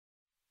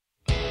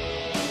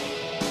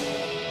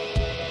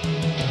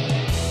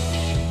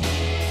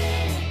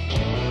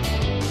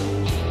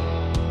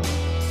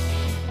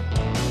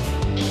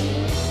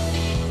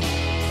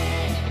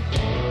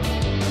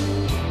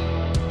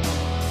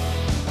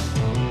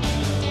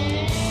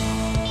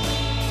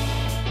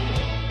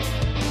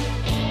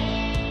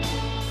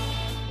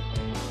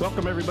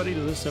Welcome, everybody,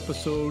 to this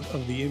episode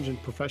of the Engine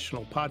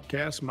Professional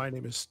Podcast. My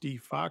name is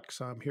Steve Fox.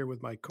 I'm here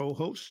with my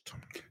co-host,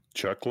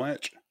 Chuck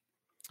Lynch.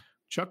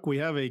 Chuck, we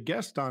have a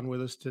guest on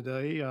with us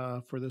today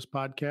for this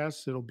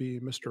podcast. It'll be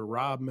Mr.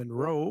 Rob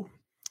Monroe.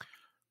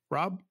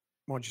 Rob,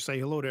 why don't you say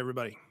hello to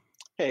everybody?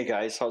 Hey,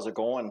 guys. How's it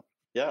going?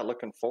 Yeah,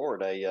 looking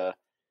forward. I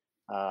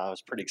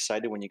was pretty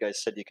excited when you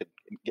guys said you could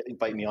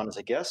invite me on as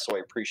a guest, so I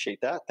appreciate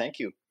that. Thank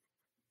you.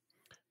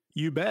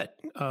 You bet.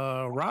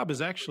 Rob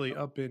is actually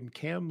up in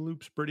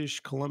Kamloops, British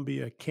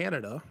Columbia,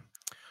 Canada.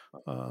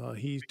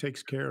 He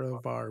takes care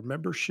of our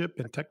membership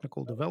and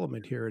technical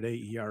development here at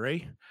AERA.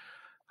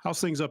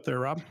 How's things up there,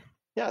 Rob?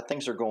 Yeah,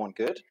 things are going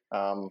good.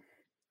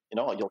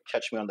 You'll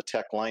catch me on the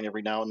tech line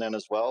every now and then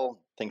as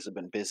well. Things have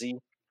been busy.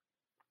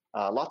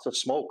 Lots of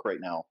smoke right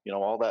now. You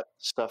know, all that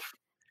stuff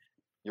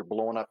you're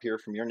blowing up here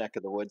from your neck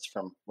of the woods,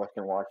 from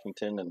Western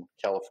Washington and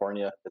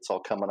California. It's all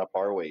coming up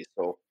our way.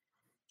 So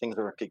things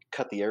are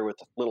cut the air with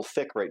a little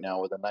thick right now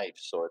with a knife.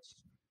 So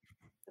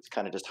it's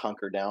kind of just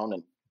hunker down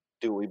and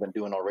do what we've been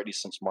doing already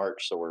since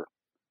March. So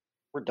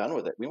we're done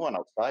with it. We want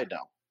outside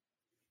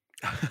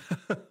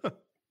now.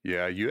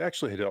 Yeah, you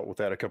actually dealt with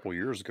that a couple of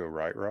years ago,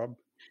 right, Rob?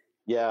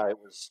 Yeah, it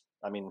was.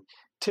 I mean,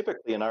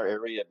 typically in our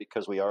area,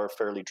 because we are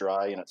fairly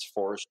dry and it's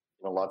forest,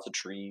 lots of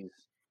trees.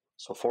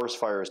 So forest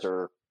fires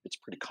it's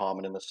pretty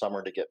common in the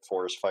summer to get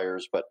forest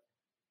fires. But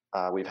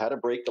we've had a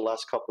break the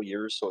last couple of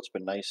years, so it's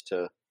been nice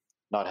to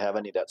not have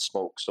any of that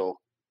smoke. So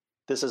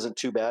this isn't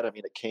too bad. I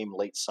mean, it came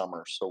late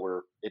summer,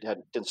 so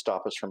didn't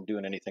stop us from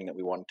doing anything that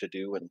we wanted to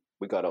do, and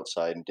we got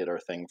outside and did our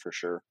thing for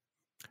sure.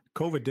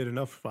 COVID did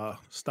enough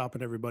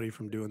stopping everybody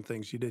from doing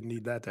things. You didn't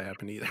need that to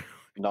happen either.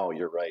 No,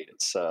 you're right.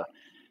 It's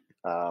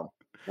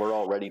we're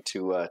all ready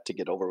to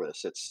get over with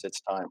this.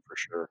 It's time for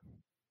sure.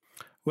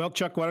 Well,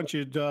 Chuck, why don't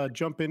you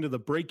jump into the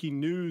breaking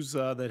news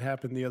that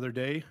happened the other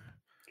day?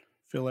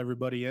 Fill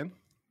everybody in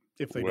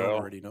if they don't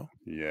already know.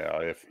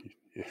 Yeah,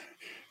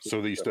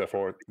 so these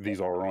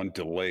are on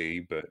delay,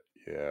 but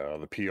yeah,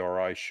 the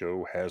PRI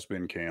show has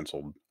been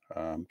canceled.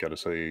 Got to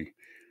say,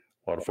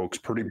 a lot of folks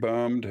pretty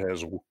bummed,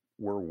 as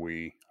were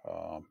we.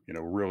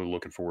 Really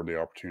looking forward to the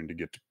opportunity to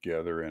get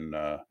together and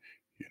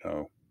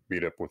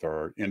meet up with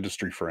our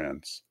industry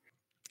friends.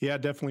 Yeah,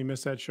 definitely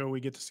miss that show. We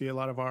get to see a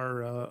lot of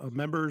our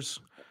members,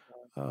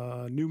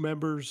 new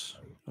members,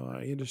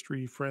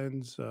 industry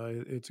friends.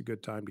 It's a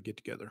good time to get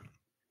together.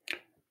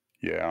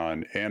 Yeah,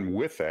 and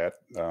with that,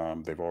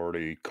 they've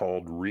already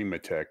called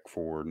REMATEC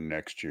for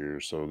next year,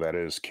 so that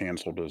is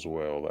canceled as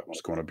well. That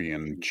was going to be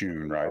in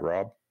June, right,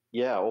 Rob?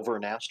 Yeah, over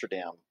in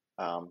Amsterdam.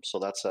 So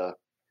that's a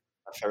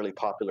fairly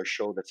popular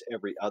show that's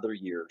every other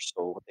year.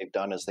 So what they've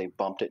done is they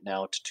bumped it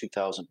now to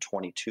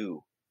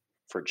 2022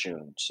 for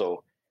June.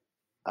 So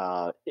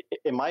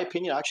in my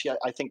opinion, actually,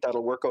 I think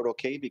that'll work out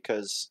okay,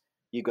 because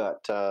you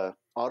got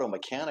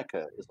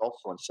Automechanika is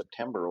also in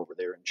September over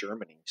there in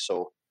Germany.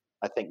 So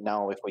I think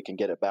now if we can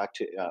get it back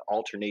to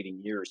alternating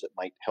years, it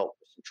might help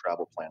with some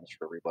travel plans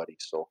for everybody.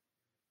 So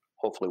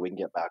hopefully we can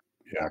get back.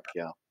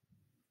 Yeah.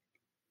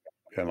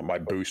 And it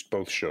might boost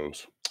both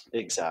shows.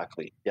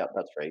 Exactly. Yeah,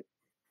 that's right.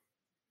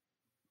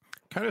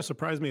 Kind of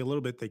surprised me a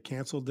little bit they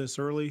canceled this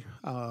early.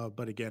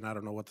 But again, I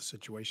don't know what the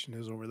situation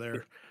is over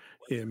there.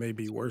 It may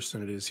be worse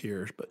than it is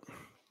here, but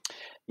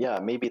yeah,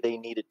 maybe they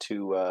needed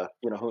to,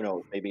 who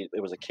knows? Maybe it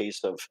was a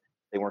case of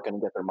they weren't going to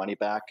get their money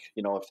back,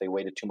 if they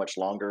waited too much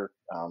longer.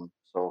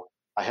 So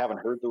I haven't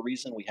heard the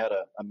reason. We had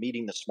a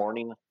meeting this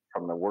morning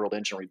from the World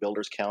Engine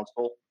Rebuilders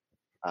Council.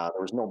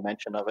 There was no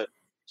mention of it.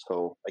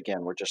 So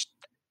again, we just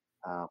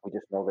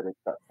know that it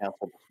got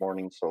canceled this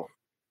morning. So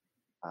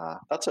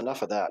that's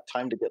enough of that.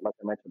 Time to get, like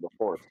I mentioned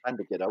before, it's time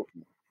to get out.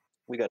 And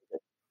we got to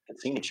get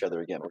seeing each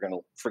other again. We're going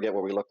to forget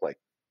what we look like.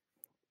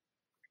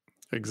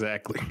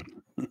 Exactly.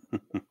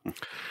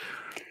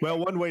 Well,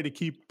 one way to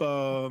keep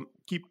up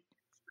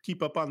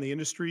on the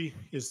industry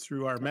is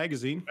through our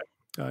magazine,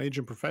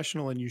 Engine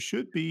Professional, and you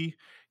should be,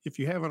 if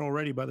you haven't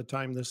already by the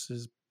time this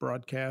is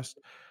broadcast,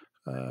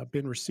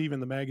 been receiving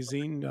the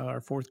magazine. Our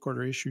fourth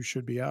quarter issue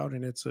should be out,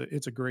 and it's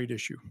a great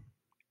issue.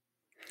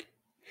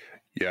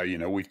 Yeah,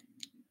 we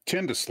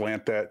tend to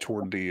slant that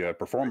toward the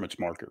performance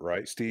market,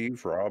 right,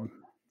 Steve, Rob?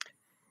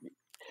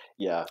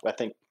 Yeah,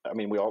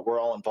 we're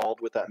all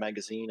involved with that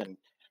magazine, and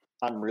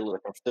I'm really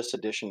looking for this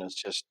edition. Is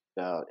just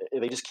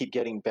they just keep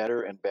getting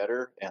better and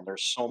better, and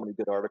there's so many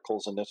good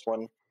articles in this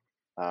one.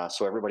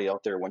 So everybody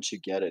out there, once you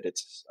get it,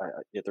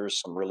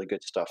 there's some really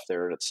good stuff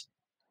there. It's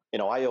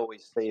I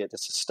always say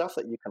it's stuff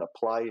that you can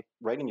apply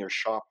right in your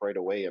shop right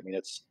away. I mean,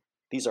 it's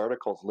these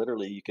articles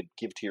literally you could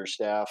give to your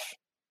staff.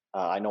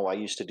 I know I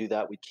used to do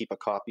that. We'd keep a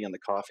copy in the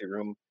coffee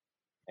room,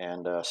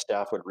 and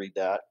staff would read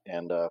that,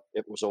 and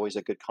it was always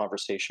a good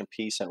conversation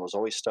piece, and it was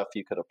always stuff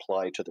you could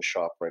apply to the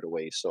shop right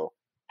away. So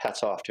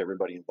hats off to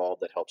everybody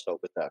involved that helps out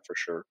with that for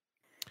sure.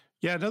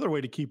 Yeah, another way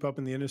to keep up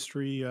in the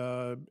industry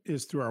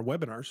is through our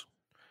webinars.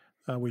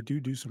 We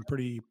do some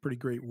pretty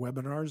great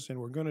webinars, and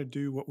we're going to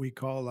do what we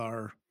call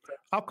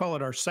I'll call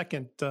it our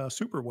second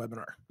super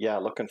webinar. Yeah,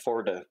 looking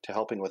forward to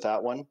helping with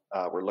that one.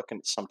 We're looking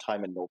at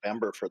sometime in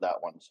November for that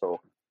one.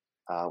 So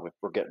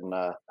We're getting.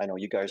 I know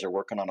you guys are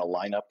working on a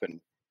lineup, and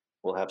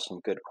we'll have some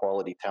good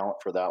quality talent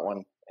for that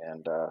one.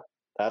 And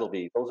that'll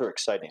be. Those are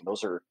exciting.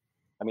 Those are.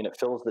 I mean, it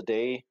fills the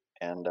day.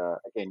 And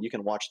again, you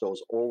can watch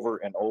those over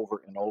and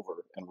over and over,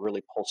 and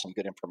really pull some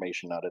good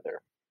information out of there.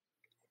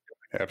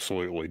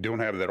 Absolutely. Don't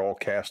have that all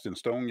cast in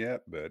stone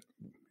yet, but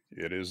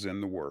it is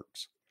in the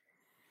works.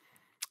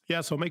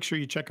 Yeah, so make sure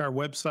you check our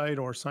website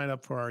or sign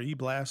up for our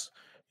e-blast,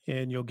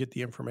 and you'll get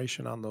the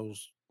information on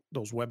those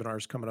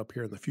webinars coming up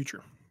here in the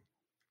future.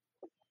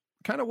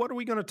 Kind of what are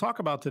we going to talk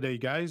about today,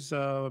 guys?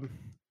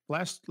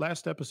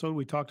 Last episode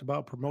we talked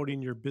about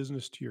promoting your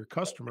business to your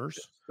customers.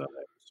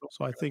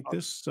 So I think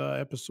this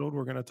episode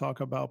we're going to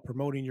talk about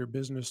promoting your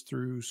business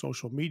through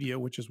social media,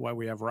 which is why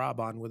we have Rob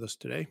on with us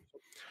today.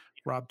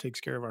 Rob takes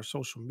care of our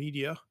social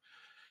media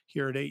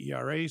here at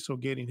AERA, so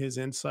getting his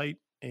insight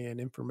and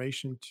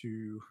information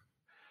to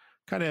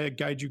kind of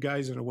guide you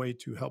guys in a way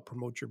to help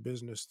promote your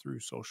business through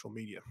social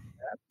media.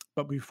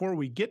 But before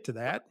we get to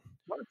that,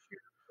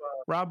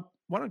 Rob,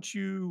 why don't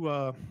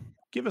you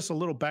give us a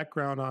little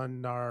background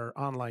on our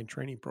online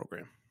training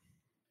program?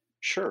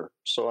 Sure.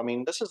 So, I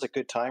mean, this is a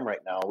good time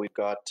right now. We've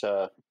got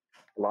a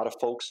lot of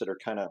folks that are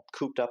kind of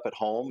cooped up at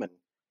home, and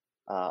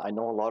I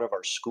know a lot of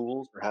our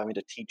schools are having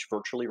to teach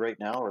virtually right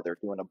now, or they're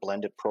doing a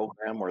blended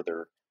program where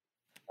they're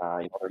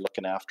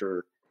looking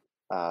after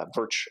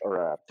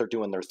they're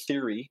doing their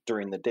theory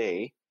during the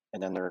day,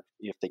 and then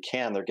if they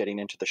can, they're getting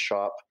into the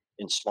shop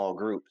in small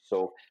groups.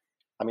 So,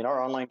 I mean,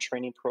 our online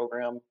training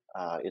program,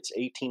 it's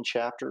 18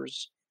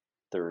 chapters.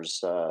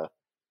 There's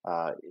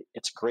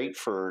it's great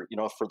for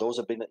for those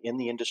who've been in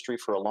the industry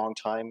for a long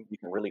time. You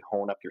can really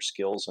hone up your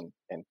skills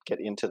and get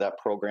into that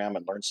program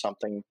and learn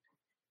something.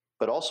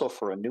 But also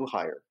for a new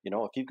hire,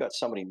 if you've got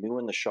somebody new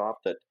in the shop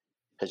that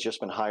has just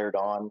been hired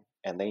on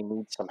and they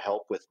need some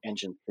help with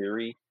engine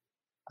theory,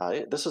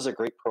 this is a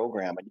great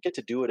program, and you get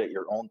to do it at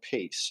your own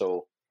pace.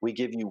 So we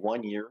give you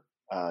 1 year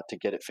to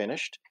get it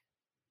finished,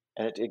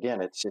 and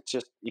again, it's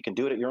just you can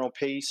do it at your own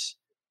pace.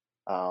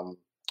 Um,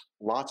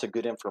 Lots of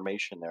good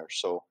information there.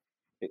 So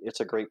it's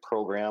a great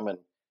program, and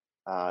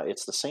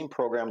it's the same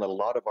program that a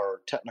lot of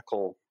our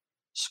technical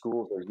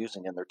schools are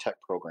using in their tech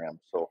program.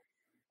 So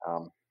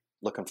um,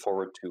 looking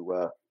forward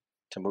to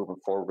moving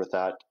forward with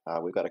that.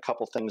 We've got a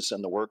couple things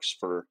in the works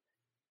for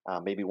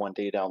maybe one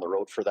day down the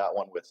road for that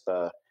one with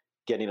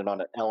getting it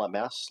on an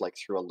LMS, like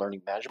through a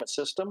learning management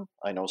system.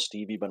 I know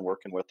Steve, you've been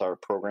working with our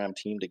program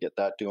team to get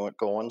that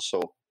going.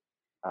 So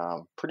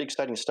pretty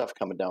exciting stuff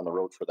coming down the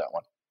road for that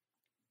one.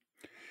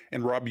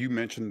 And Rob, you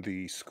mentioned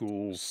the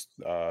schools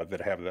that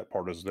have that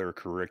part as their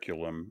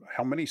curriculum.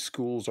 How many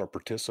schools are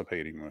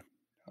participating with?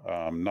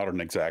 Not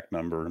an exact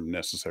number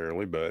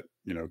necessarily, but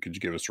could you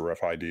give us a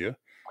rough idea?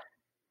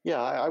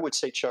 Yeah, I would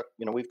say, Chuck,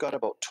 we've got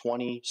about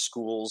 20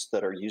 schools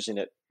that are using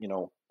it,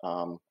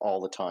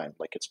 all the time.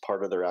 Like it's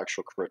part of their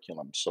actual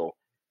curriculum. So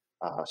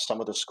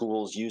some of the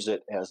schools use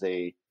it as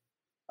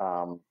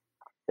um,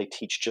 they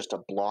teach just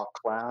a block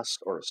class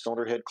or a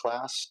cylinder head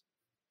class.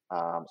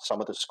 Some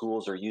of the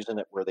schools are using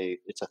it where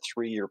it's a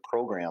 3 year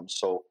program.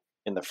 So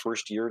in the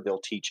first year,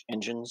 they'll teach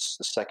engines.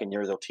 The second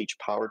year, they'll teach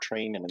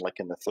powertrain. And then like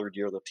in the third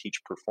year, they'll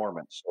teach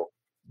performance. So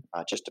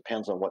it just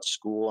depends on what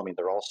school. I mean,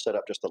 they're all set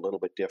up just a little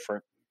bit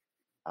different.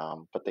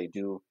 But they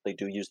do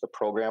use the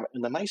program.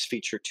 And the nice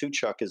feature too,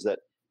 Chuck, is that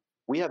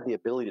we have the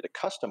ability to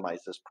customize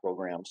this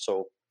program.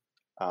 So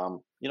a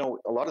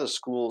lot of the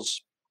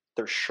schools,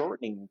 they're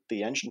shortening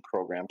the engine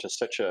program to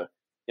such a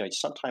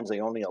sometimes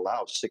they only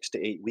allow 6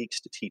 to 8 weeks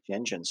to teach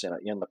engines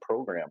in the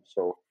program.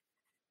 So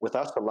with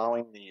us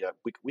allowing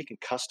we can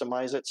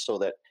customize it so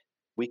that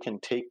we can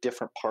take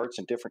different parts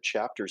and different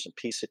chapters and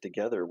piece it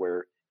together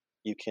where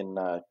you can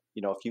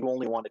if you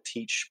only want to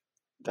teach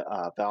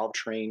the valve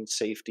train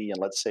safety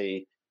and let's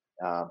say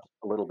a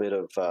little bit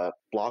of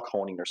block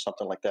honing or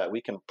something like that,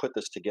 we can put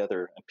this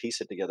together and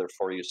piece it together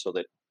for you so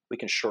that we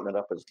can shorten it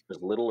up as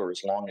little or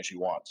as long as you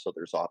want. So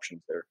there's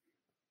options there.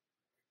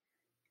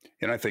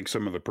 And I think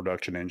some of the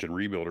production engine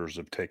rebuilders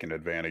have taken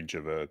advantage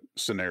of a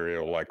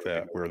scenario like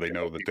that where they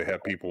know that they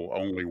have people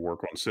only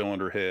work on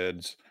cylinder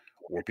heads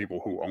or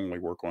people who only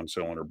work on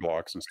cylinder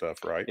blocks and stuff,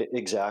 right?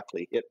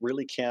 Exactly. It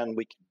really can.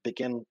 We can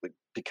begin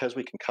because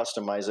we can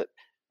customize it.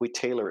 We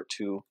tailor it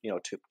to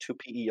to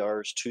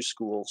PERs, to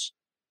schools.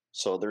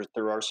 So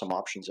there are some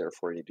options there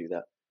for you to do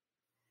that.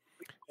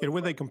 And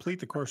when they complete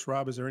the course,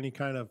 Rob, is there any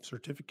kind of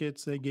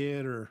certificates they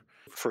get or?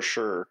 For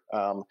sure.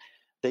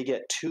 They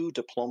get two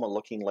diploma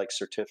looking like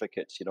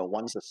certificates.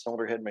 One's the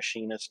cylinder head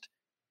machinist,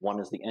 one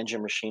is the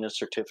engine machinist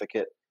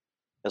certificate,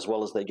 as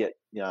well as they get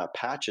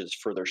patches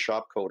for their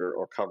shop coat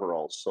or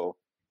coveralls. So,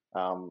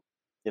 and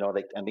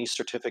these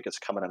certificates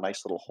come in a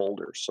nice little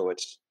holder. So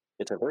it's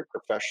a very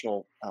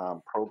professional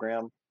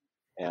program,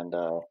 and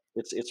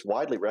it's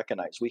widely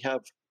recognized. We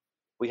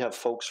have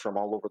folks from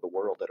all over the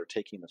world that are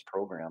taking this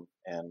program,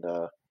 and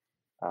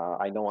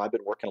I know I've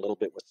been working a little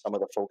bit with some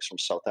of the folks from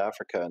South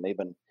Africa, and they've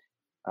been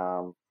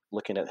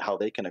looking at how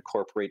they can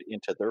incorporate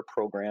into their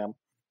program.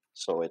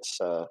 So it's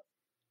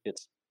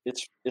it's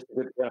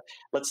good.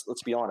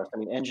 Let's be honest. I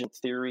mean, engine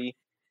theory.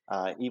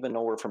 Even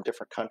though we're from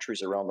different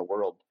countries around the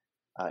world,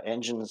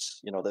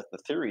 engines, the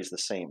theory is the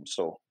same.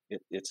 So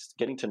it's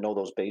getting to know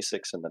those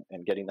basics and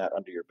getting that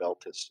under your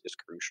belt is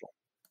crucial.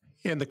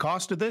 And the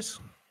cost of this?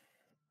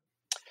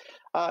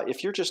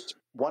 If you're just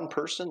one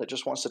person that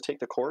just wants to take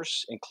the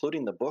course,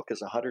 including the book,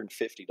 is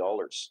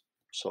 $150.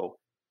 So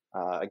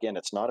again,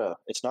 it's not a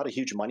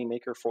huge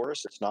moneymaker for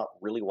us. It's not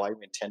really why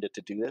we intended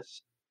to do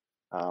this.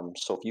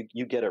 So if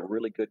you get a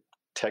really good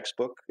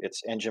textbook,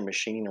 it's Engine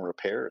Machining and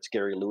Repair. It's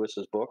Gary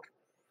Lewis's book,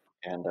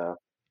 and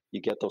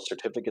you get those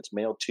certificates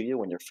mailed to you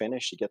when you're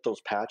finished. You get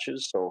those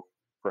patches. So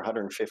for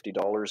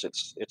 $150,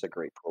 it's a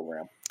great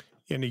program.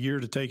 In a year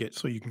to take it,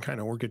 so you can kind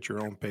of work at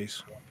your own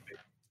pace.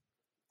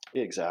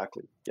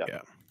 Exactly. Yeah.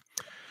 Yeah.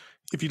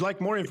 If you'd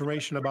like more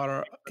information about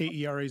our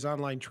AERA's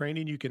online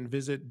training, you can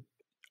visit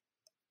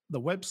the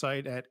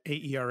website at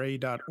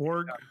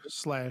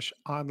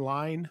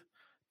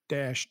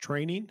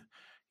aera.org/online-training,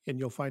 and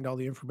you'll find all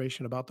the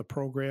information about the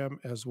program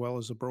as well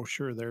as a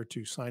brochure there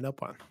to sign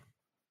up on.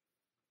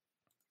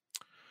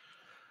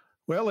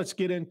 Well, let's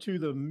get into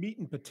the meat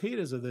and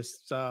potatoes of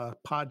this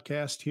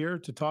podcast here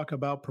to talk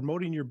about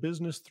promoting your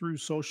business through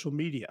social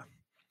media.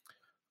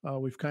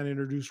 We've kind of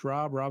introduced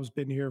Rob. Rob's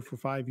been here for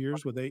 5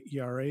 years with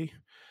AERA,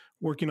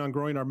 working on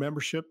growing our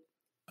membership,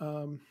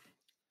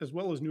 as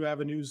well as new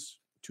avenues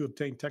to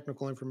obtain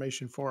technical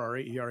information for our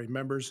AERA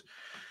members,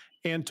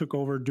 and took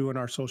over doing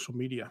our social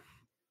media.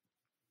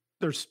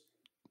 There's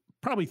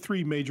probably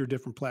 3 major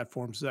different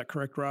platforms. Is that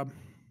correct, Rob?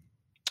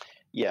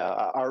 Yeah,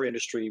 our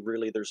industry,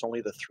 really, there's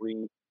only the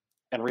 3,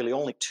 and really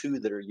only 2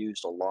 that are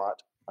used a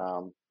lot.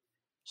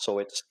 So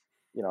it's,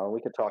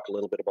 we could talk a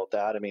little bit about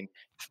that. I mean,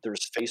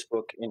 there's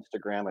Facebook,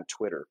 Instagram, and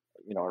Twitter,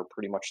 are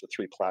pretty much the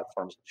 3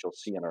 platforms that you'll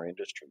see in our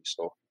industry.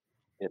 So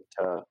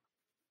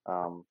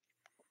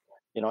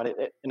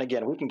and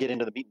again, we can get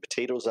into the meat and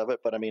potatoes of it,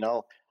 but I mean,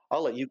 I'll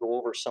let you go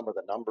over some of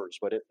the numbers,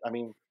 but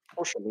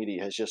social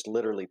media has just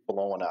literally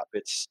blown up.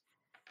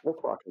 We're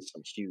talking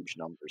some huge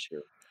numbers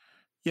here.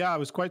 Yeah, I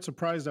was quite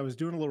surprised. I was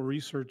doing a little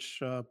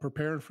research,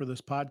 preparing for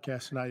this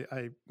podcast, and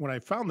I when I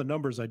found the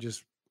numbers, I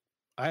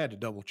had to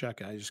double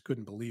check. I just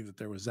couldn't believe that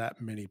there was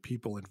that many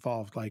people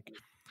involved. Like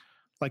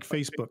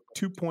Facebook,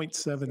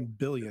 2.7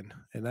 billion,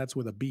 and that's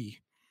with a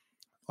B,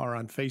 are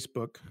on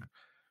Facebook.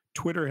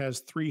 Twitter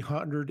has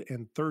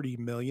 330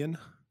 million,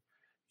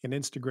 and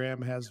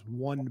Instagram has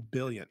 1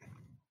 billion.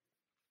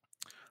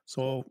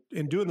 So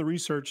in doing the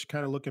research,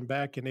 kind of looking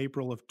back in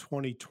April of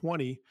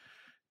 2020,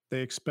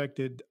 they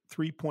expected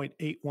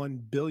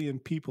 3.81 billion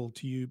people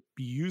to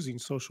be using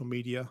social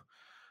media,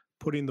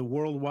 putting the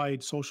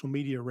worldwide social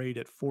media rate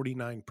at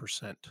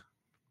 49%.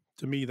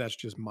 To me, that's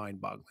just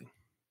mind-boggling.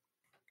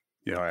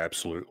 Yeah,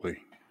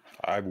 absolutely.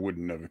 I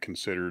wouldn't have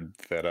considered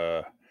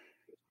that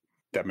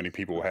that many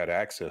people had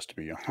access, to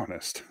be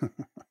honest.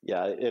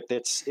 Yeah,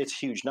 it's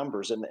huge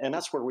numbers, and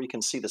that's where we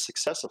can see the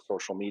success of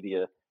social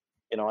media.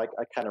 I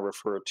kind of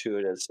refer to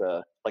it as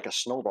like a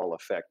snowball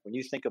effect. When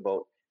you think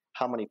about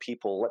how many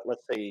people,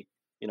 let's say,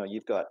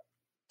 you've got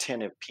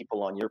 10 of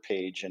people on your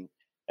page, and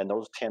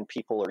those 10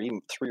 people, or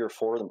even 3 or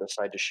 4 of them,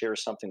 decide to share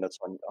something that's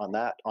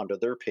onto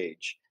their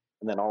page,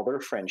 and then all their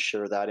friends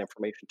share that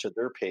information to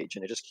their page,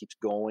 and it just keeps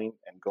going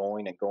and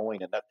going and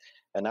going, and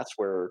that's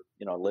where,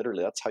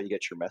 literally, that's how you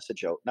get your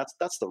message out. And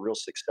that's the real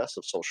success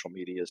of social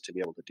media, is to be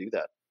able to do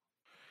that.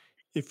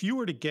 If you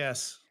were to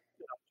guess,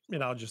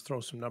 and I'll just throw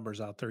some numbers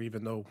out there,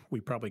 even though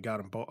we probably got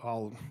them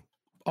all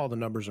the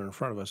numbers are in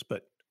front of us,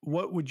 but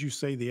what would you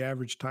say the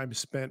average time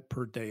spent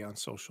per day on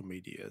social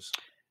media is?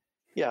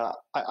 Yeah,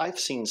 I've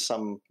seen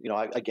some,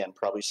 again,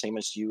 probably same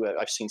as you.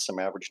 I've seen some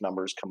average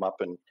numbers come up,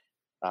 and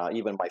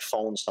even my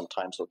phone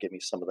sometimes will give me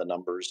some of the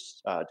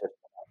numbers just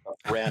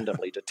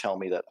randomly to tell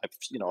me that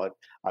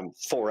I'm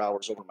 4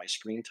 hours over my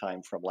screen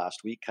time from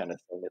last week, kind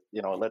of thing.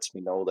 It lets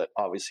me know that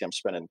obviously I'm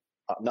spending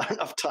not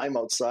enough time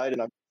outside,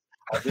 and I'm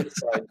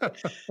inside.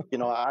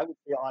 I would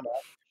be on.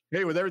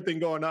 Hey, with everything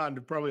going on,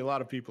 probably a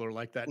lot of people are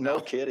like that now. No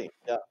kidding.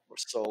 Yeah.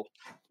 So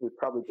we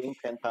probably gained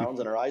 10 pounds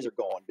and our eyes are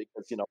going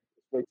because,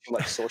 way too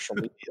much social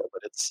media.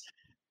 But it's,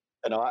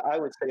 I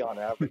would say on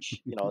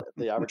average,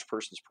 the average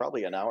person is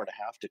probably an hour and a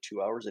half to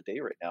 2 hours a day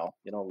right now,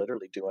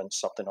 literally doing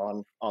something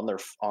on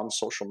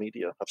social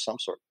media of some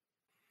sort.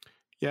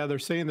 Yeah, they're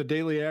saying the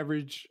daily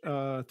average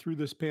through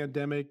this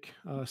pandemic,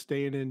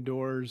 staying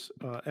indoors,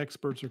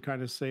 experts are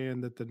kind of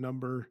saying that the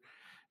number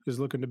is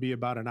looking to be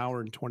about an hour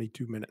and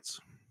 22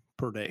 minutes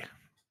per day.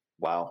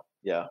 Wow.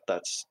 Yeah.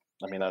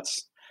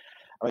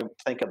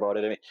 Think about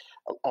it.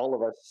 All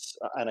of us,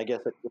 and I guess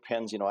it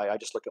depends, I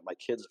just look at my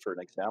kids for an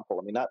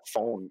example. That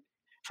phone,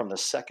 from the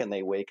second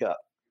they wake up,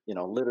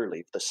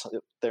 literally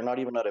they're not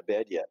even out of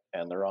bed yet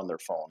and they're on their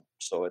phone.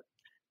 So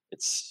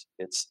it's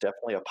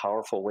definitely a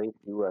powerful way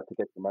to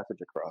get the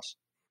message across.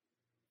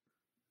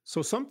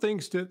 So some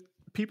things that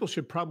people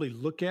should probably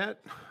look at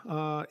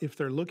if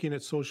they're looking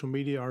at social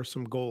media are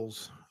some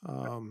goals.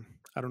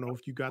 I don't know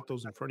if you got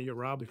those in front of you,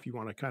 Rob, if you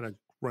want to kind of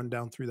run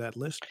down through that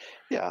list.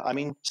 Yeah,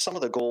 some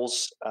of the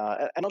goals,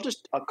 and I'll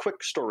just a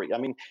quick story. I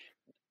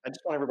just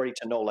want everybody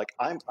to know, like,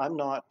 I'm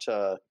not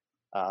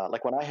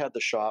Like when I had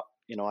the shop,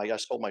 I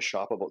sold my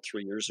shop about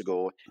 3 years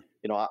ago.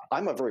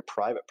 I'm a very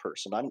private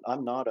person.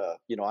 I'm not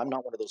I'm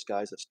not one of those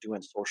guys that's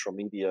doing social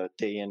media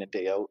day in and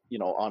day out,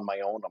 on my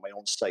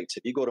own sites.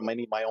 If you go to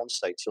many of my own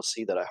sites, you'll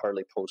see that I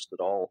hardly post at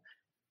all.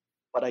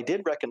 But I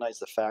did recognize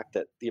the fact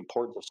that the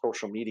importance of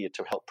social media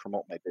to help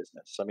promote my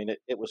business. I mean,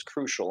 it was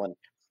crucial. And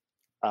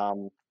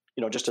um,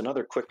 just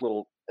another quick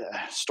little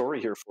story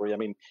here for you. I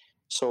mean,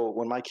 so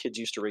when my kids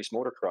used to race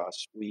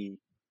motocross,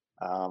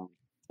 um,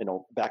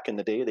 back in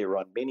the day, they were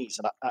on minis,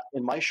 and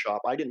in my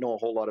shop, I didn't know a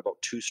whole lot about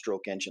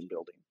two-stroke engine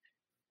building,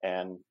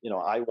 and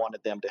I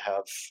wanted them to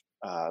have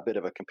a bit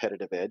of a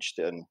competitive edge.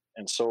 And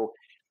so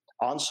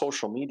on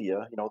social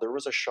media, there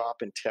was a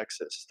shop in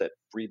Texas that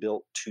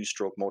rebuilt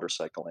two-stroke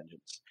motorcycle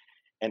engines.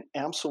 And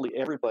absolutely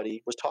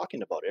everybody was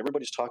talking about it.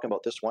 Everybody's talking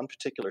about this one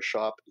particular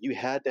shop. You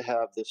had to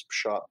have this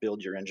shop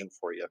build your engine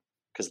for you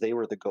because they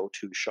were the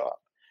go-to shop.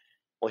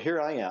 Well, here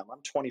I am.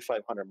 I'm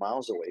 2,500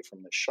 miles away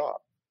from this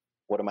shop.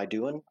 What am I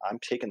doing? I'm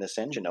taking this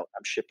engine out.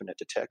 I'm shipping it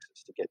to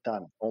Texas to get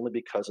done, only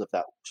because of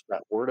that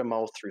word of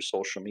mouth through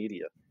social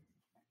media.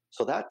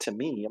 So that to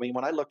me, I mean,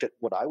 when I looked at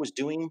what I was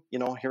doing,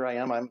 here I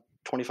am. I'm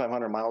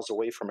 2,500 miles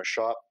away from a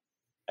shop,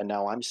 and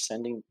now I'm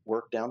sending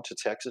work down to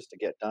Texas to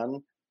get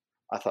done.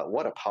 I thought,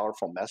 what a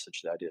powerful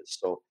message that is.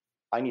 So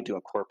I need to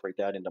incorporate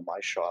that into my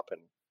shop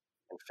and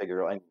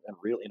figure out and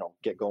really,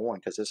 get going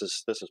because this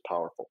is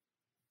powerful.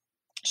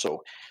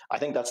 So I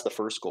think that's the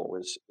first goal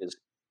is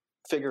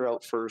figure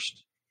out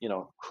first,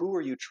 who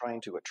are you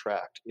trying to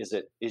attract?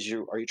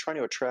 Are you trying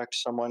to attract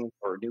someone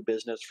or a new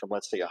business from,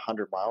 let's say,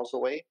 100 miles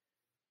away?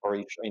 Or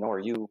are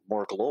you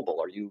more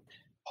global? Are you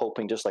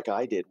hoping, just like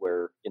I did,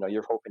 where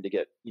you're hoping to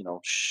get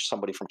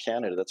somebody from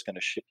Canada that's going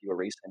to ship you a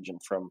race engine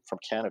from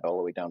Canada all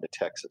the way down to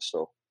Texas?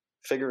 So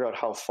figure out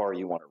how far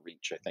you want to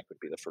reach, I think, would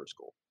be the first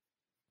goal.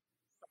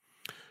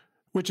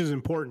 Which is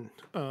important.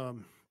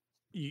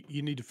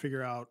 You need to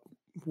figure out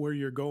where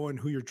you're going,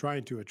 who you're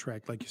trying to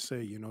attract. Like you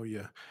say, you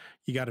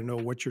got to know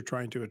what you're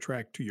trying to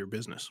attract to your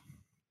business.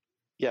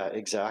 Yeah,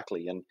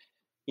 exactly. And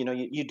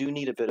you do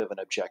need a bit of an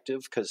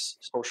objective because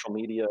social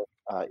media,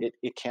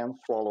 it can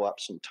swallow up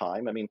some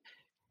time. I mean,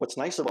 what's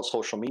nice about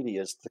social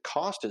media is the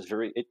cost is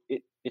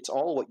it's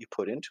all what you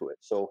put into it.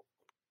 So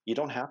you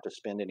don't have to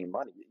spend any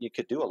money. You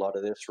could do a lot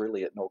of this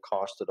really at no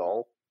cost at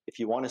all. If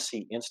you want to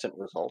see instant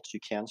results, you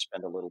can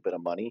spend a little bit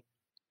of money.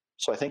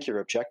 So I think your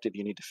objective,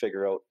 you need to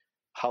figure out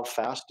how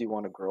fast do you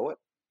want to grow it,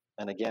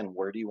 and again,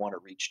 where do you want to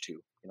reach to?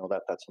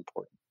 That's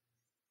important.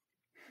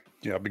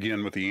 Yeah,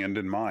 begin with the end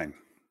in mind.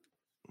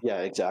 Yeah,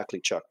 exactly,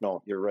 Chuck.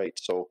 No, you're right.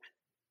 So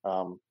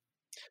um,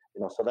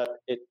 so that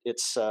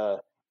it's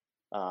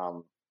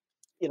um,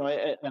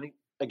 and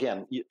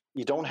again,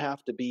 you don't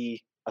have to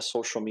be a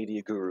social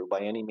media guru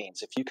by any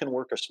means. If you can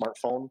work a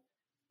smartphone,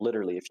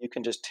 literally, if you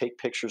can just take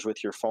pictures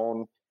with your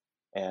phone,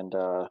 and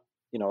the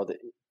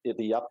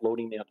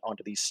uploading it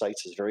onto these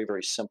sites is very,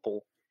 very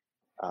simple.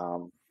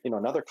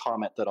 Another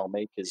comment that I'll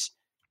make is,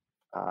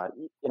 a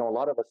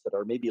lot of us that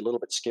are maybe a little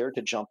bit scared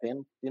to jump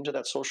into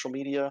that social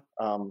media,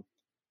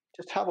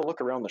 just have a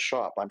look around the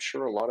shop. I'm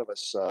sure a lot of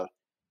us,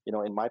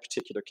 in my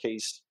particular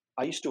case,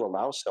 I used to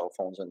allow cell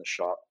phones in the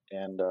shop,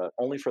 and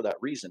only for that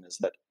reason is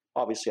that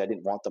obviously I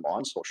didn't want them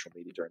on social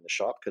media during the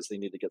shop because they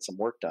need to get some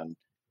work done.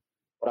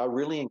 But I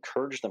really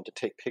encouraged them to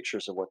take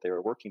pictures of what they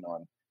were working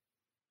on,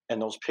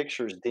 and those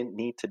pictures didn't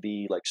need to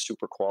be like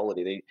super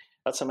quality.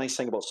 That's a nice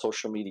thing about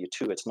social media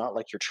too. It's not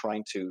like you're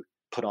trying to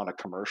put on a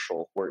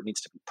commercial where it needs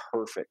to be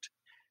perfect,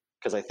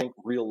 because I think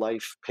real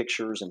life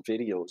pictures and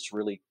videos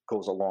really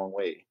goes a long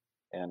way.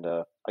 And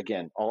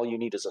again, all you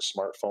need is a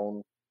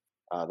smartphone.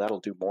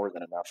 That'll do more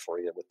than enough for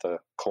you with the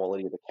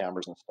quality of the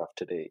cameras and stuff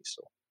today.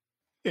 So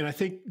And I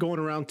think going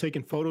around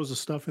taking photos of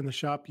stuff in the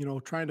shop,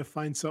 trying to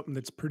find something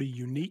that's pretty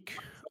unique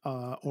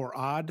or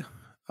odd,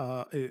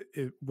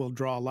 it will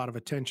draw a lot of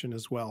attention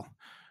as well.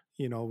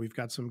 We've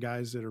got some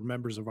guys that are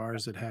members of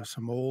ours that have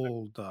some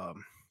old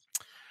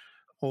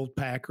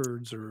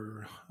Packards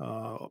or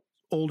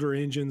older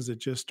engines that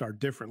just are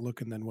different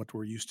looking than what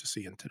we're used to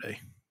seeing today.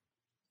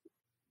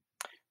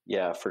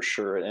 yeah, for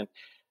sure. And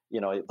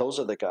those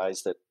are the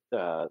guys that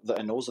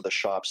and those are the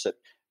shops that,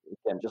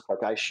 again, just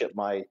like I ship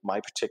my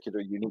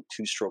particular unique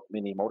two-stroke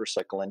mini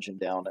motorcycle engine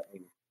down. I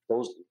mean,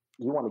 those,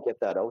 you want to get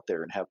that out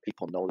there and have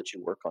people know that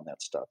you work on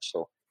that stuff.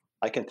 So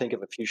I can think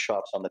of a few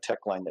shops on the tech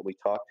line that we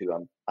talk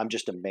to. I'm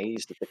just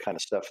amazed at the kind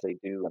of stuff they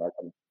do, and I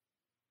can,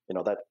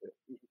 that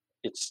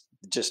it's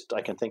just,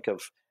 I can think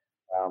of,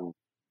 um,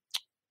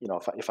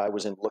 if I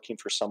was in looking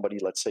for somebody,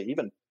 let's say,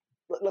 even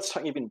let's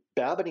talk even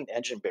babbiting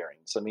engine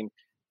bearings. I mean,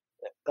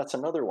 that's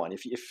another one.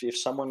 If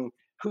someone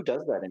who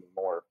does that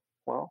anymore,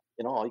 well,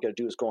 all you got to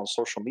do is go on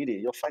social media.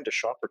 You'll find a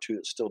shop or two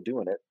that's still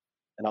doing it,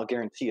 and I'll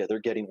guarantee you they're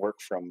getting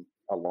work from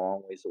a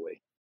long ways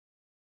away.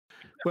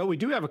 Well, we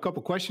do have a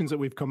couple questions that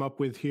we've come up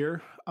with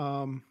here.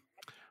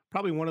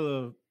 Probably one of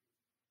the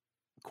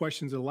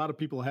questions that a lot of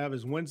people have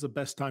is, when's the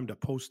best time to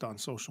post on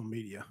social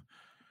media?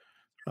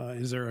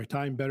 Is there a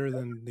time better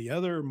than the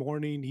other?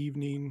 Morning,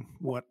 evening?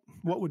 What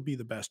would be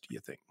the best, do you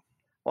think?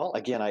 Well,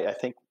 again, I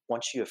think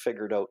once you have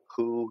figured out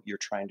who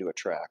you're trying to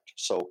attract.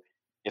 So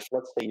if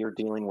let's say you're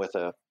dealing with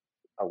a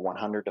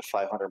 100 to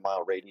 500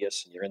 mile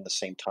radius and you're in the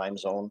same time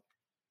zone,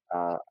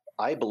 uh,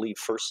 I believe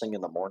first thing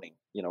in the morning,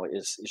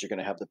 is you're going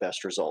to have the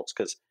best results.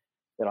 Because,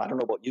 I don't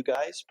know about you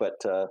guys, but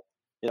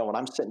when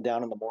I'm sitting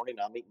down in the morning,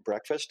 I'm eating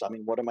breakfast. I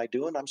mean, what am I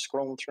doing? I'm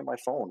scrolling through my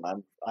phone.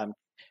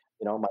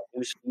 My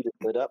news feed is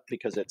lit up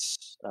because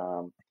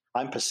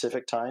I'm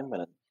Pacific time,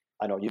 and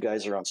I know you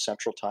guys are on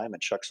Central time,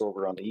 and Chuck's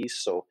over on the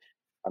East. So,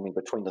 I mean,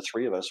 between the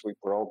three of us,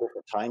 we're all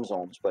different time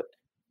zones. But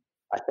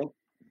I think,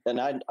 and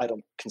I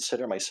don't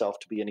consider myself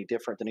to be any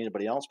different than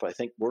anybody else, but I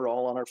think we're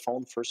all on our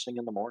phone first thing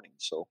in the morning.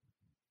 So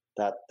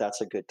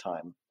that's a good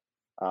time.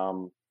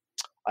 Um,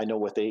 I know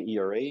with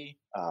AERA,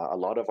 a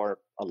lot of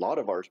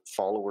our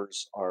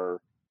followers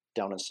are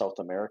down in South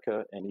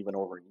America and even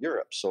over in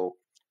Europe. So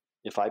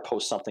if I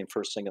post something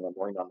first thing in the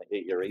morning on the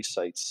AERA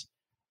sites,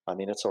 I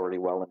mean it's already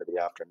well into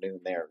the afternoon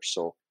there.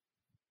 So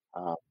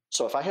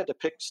if I had to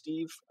pick,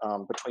 Steve,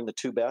 between the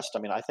two best, I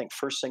mean I think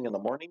first thing in the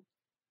morning,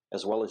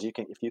 as well as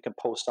if you can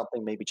post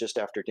something maybe just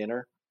after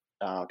dinner,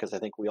 because I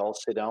think we all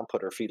sit down,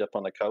 put our feet up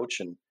on the couch,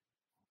 and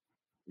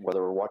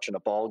whether we're watching a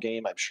ball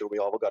game, I'm sure we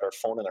all got our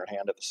phone in our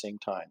hand at the same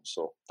time.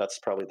 So that's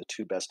probably the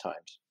two best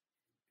times.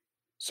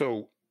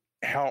 So,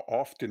 how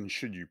often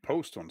should you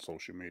post on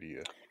social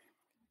media?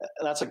 And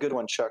that's a good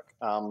one, Chuck.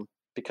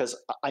 Because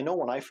I know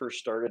when I first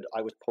started,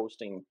 I was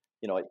posting.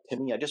 To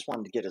me, I just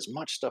wanted to get as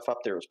much stuff up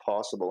there as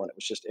possible, and it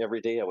was just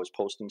every day I was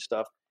posting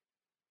stuff.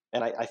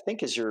 And I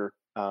think as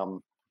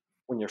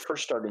when you're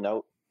first starting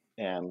out,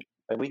 and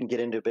we can get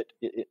into a bit.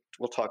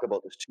 We'll talk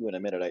about this too in a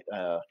minute.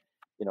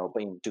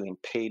 Being doing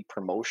paid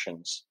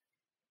promotions.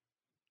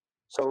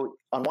 So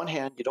on one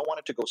hand, you don't want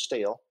it to go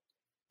stale,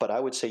 but I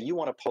would say you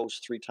want to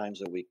post 3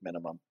 times a week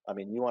minimum. I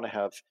mean, you want to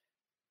have,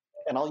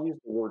 and I'll use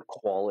the word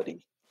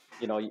quality.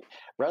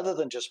 Rather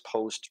than just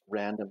post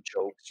random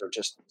jokes or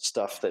just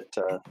stuff that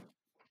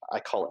I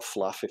call it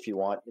fluff. If you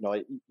want,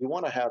 you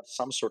want to have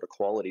some sort of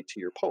quality to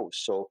your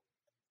post. So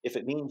if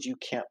it means you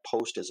can't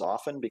post as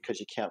often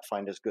because you can't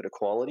find as good a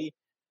quality,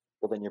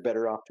 well, then you're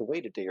better off to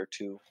wait a day or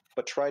two,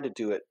 but try to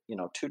do it,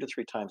 2 to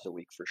 3 times a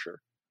week for sure.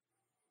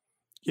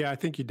 Yeah, I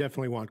think you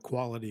definitely want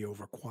quality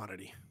over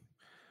quantity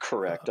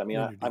Correct. I mean,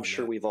 when you're I'm doing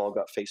sure that. we've all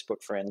got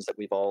Facebook friends that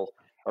we've all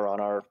are on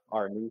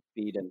our news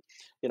feed, and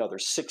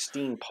there's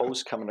 16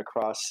 posts coming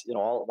across,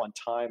 all at one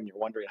time, and you're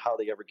wondering how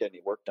they ever get any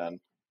work done.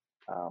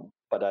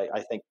 But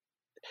I think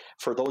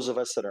for those of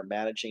us that are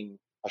managing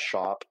a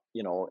shop,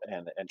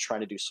 and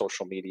trying to do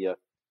social media,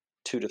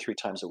 2 to 3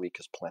 times a week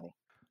is plenty.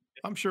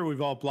 I'm sure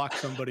we've all blocked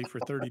somebody for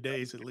 30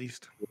 days at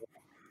least.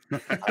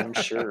 I'm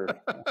sure.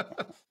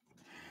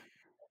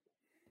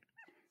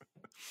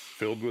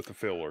 Filled with a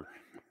filler.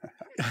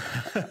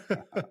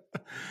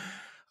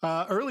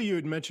 Earlier, you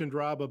had mentioned,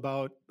 Rob,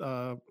 about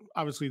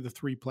obviously the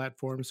three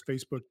platforms: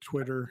 Facebook,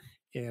 Twitter,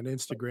 and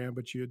Instagram.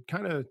 But you had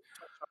kind of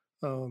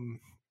um,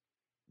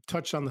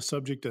 touched on the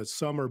subject that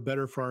some are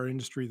better for our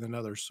industry than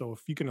others. So,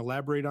 if you can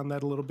elaborate on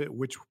that a little bit,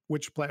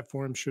 which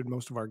platform should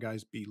most of our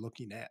guys be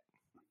looking at?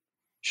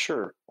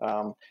 Sure.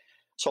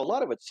 So a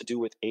lot of it's to do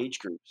with age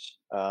groups.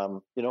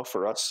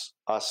 For us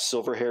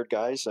silver-haired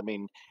guys, I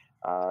mean,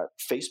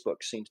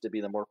 Facebook seems to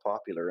be the more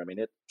popular. I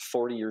mean,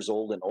 40 years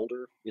old and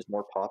older is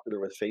more popular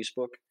with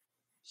Facebook.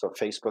 So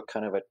Facebook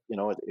kind of,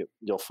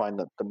 you'll find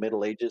the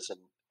Middle Ages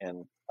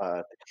and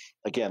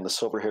again, the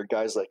silver-haired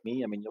guys like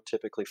me. I mean, you'll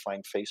typically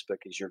find Facebook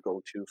as your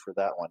go-to for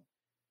that one.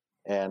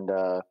 And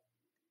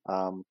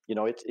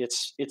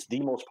it's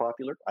the most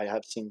popular. I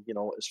have seen,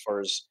 as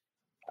far as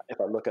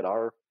if I look at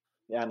our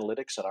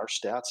analytics and our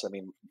stats, I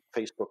mean,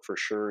 Facebook for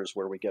sure is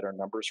where we get our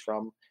numbers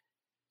from.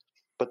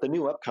 But the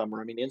new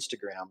upcomer, I mean,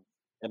 Instagram,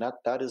 and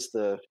that is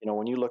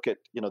when you look at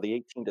the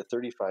 18 to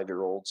 35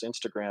 year olds,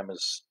 Instagram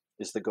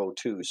is the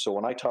go-to. So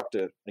when I talk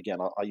to, again,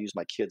 I'll use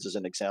my kids as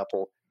an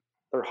example.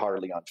 They're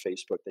hardly on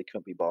Facebook; they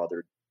couldn't be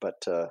bothered.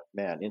 But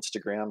man,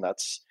 Instagram,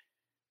 it's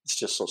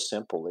just so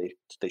simple.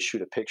 They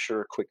shoot a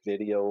picture, a quick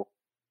video,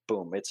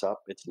 boom, it's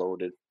up, it's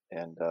loaded,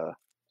 and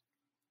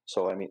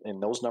so I mean,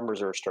 and those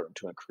numbers are starting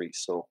to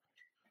increase. So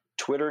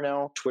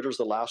Twitter's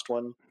the last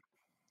one.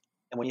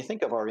 And when you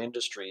think of our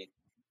industry,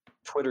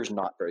 Twitter's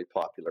not very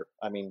popular.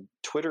 I mean,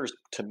 Twitter's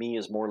to me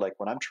is more like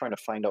when I'm trying to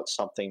find out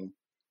something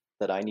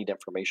that I need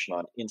information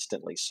on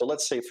instantly. So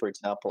let's say, for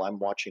example, I'm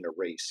watching a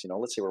race.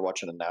 Let's say we're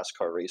watching a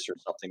NASCAR race or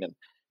something, and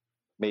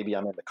maybe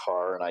I'm in the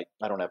car and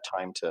I don't have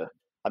time to,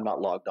 I'm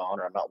not logged on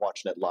or I'm not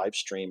watching it live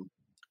stream.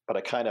 But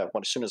I kind of,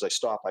 as soon as I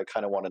stop, I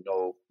kind of want to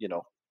know,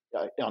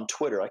 on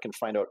Twitter, I can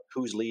find out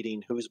who's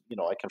leading,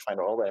 I can find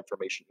out all that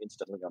information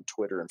instantly on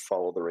Twitter and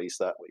follow the race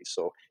that way.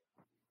 So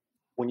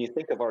when you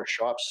think of our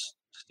shops,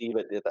 Steve,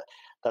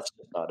 that's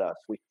just not us.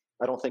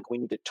 I don't think we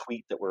need to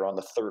tweet that we're on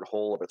the third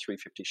hole of a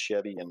 350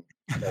 Chevy and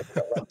we got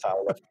one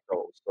foul left to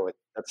go. So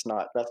that's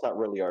not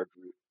really our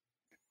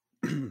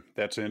group.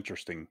 That's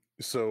interesting.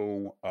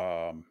 So,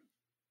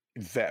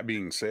 that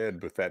being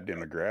said, with that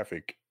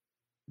demographic,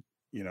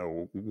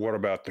 what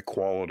about the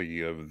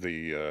quality of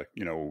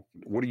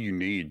what do you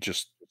need?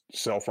 Just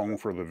cell phone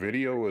for the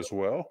video as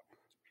well?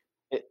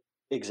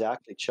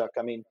 Exactly, Chuck.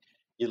 I mean,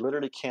 you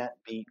literally can't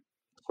beat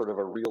sort of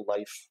a real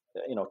life,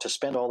 to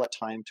spend all that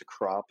time to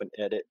crop and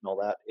edit and all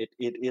that. It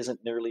isn't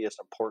nearly as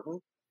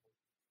important.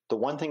 The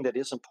one thing that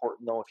is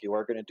important, though, if you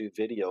are going to do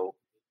video,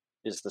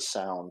 is the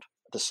sound.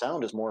 The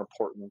sound is more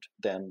important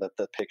than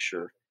the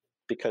picture,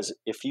 because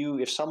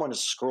if someone is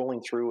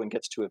scrolling through and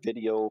gets to a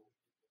video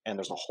and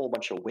there's a whole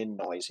bunch of wind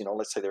noise,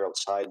 let's say they're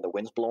outside and the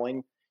wind's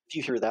blowing, if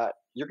you hear that,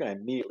 you're going to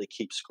immediately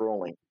keep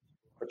scrolling.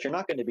 But you're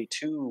not going to be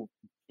too,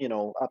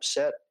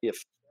 upset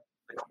if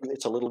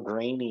it's a little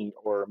grainy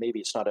or maybe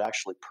it's not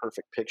actually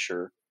perfect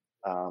picture,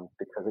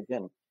 because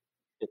again,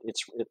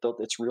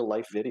 it's real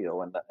life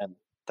video, and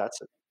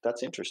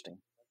that's interesting.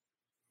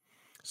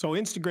 So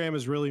Instagram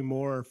is really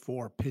more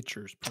for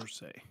pictures per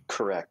se.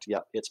 Correct.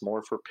 Yeah, it's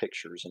more for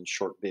pictures and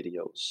short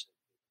videos,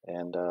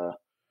 and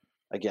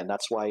again,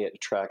 that's why it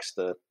attracts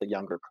the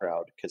younger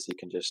crowd, because you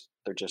can just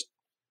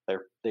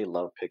they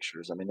love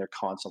pictures. I mean, they're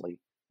constantly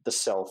the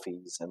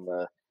selfies and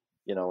the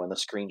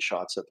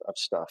screenshots of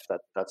stuff.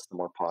 That's the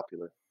more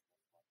popular.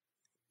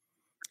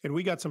 And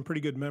we got some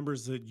pretty good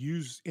members that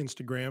use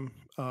Instagram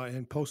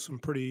and post some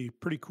pretty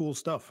cool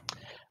stuff.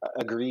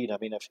 Agreed. I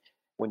mean, if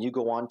when you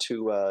go on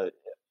to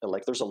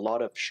like, there's a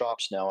lot of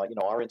shops now.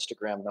 Our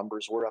Instagram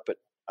numbers, we're up at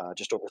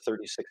just over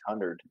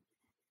 3,600,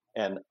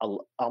 and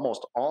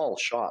almost all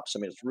shops. I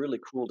mean, it's really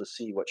cool to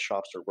see what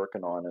shops are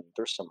working on, and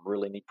there's some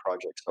really neat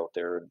projects out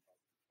there. And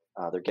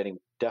they're getting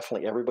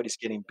definitely everybody's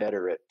getting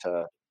better at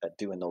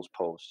doing those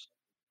posts.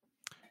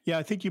 Yeah,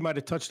 I think you might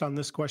have touched on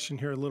this question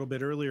here a little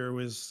bit earlier.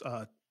 Was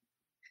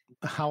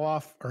how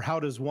off or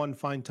how does one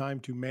find time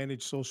to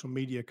manage social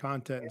media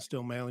content and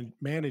still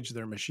manage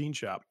their machine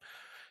shop?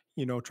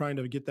 Trying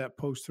to get that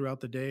post throughout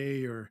the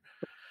day or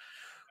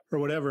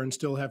whatever, and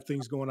still have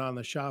things going on in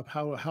the shop.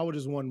 How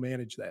does one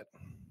manage that?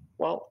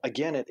 Well,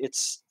 again,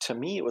 it's to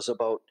me, it was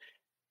about,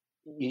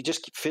 you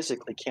just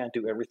physically can't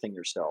do everything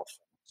yourself.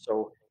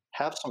 So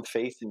have some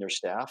faith in your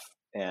staff,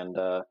 and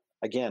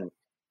again,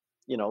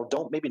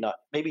 don't maybe not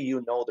maybe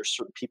there's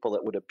certain people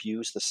that would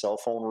abuse the cell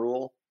phone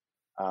rule.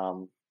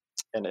 Um,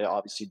 and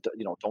obviously,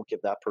 don't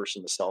give that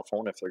person the cell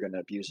phone if they're going to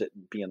abuse it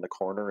and be in the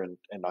corner and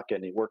not get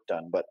any work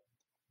done. But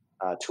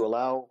to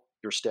allow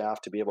your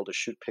staff to be able to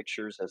shoot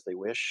pictures as they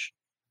wish,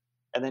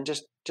 and then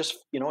just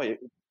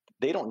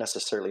they don't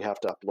necessarily have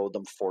to upload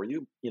them for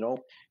you,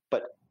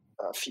 but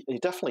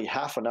definitely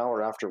half an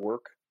hour after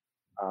work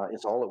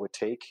is all it would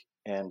take,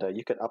 and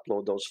you can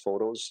upload those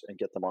photos and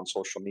get them on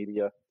social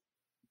media.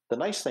 The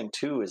nice thing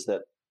too is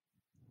that,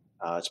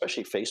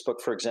 especially Facebook,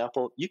 for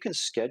example, you can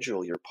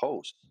schedule your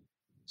posts.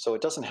 So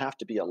it doesn't have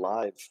to be a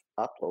live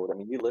upload. I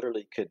mean, you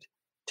literally could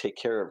take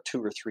care of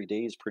 2 or 3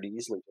 days pretty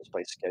easily just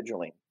by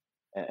scheduling,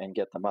 and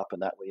get them up.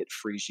 And that way it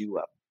frees you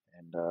up.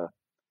 And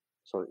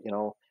so,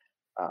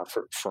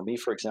 for me,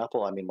 for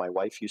example, I mean, my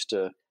wife used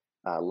to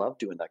love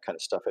doing that kind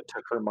of stuff. It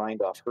took her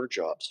mind off her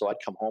job. So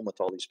I'd come home with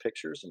all these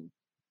pictures,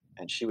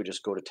 and she would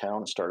just go to town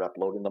and start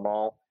uploading them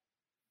all.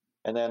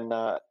 And then,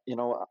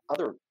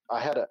 I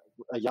had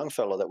a young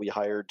fellow that we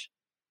hired,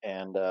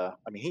 and I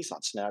mean, he's on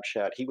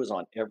Snapchat, he was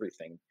on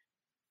everything.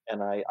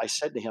 And I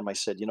said to him, I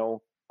said,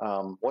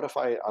 what if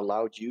I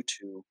allowed you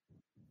to,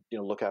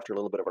 look after a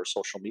little bit of our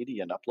social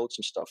media and upload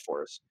some stuff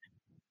for us?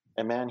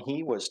 And man,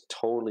 he was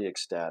totally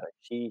ecstatic.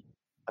 I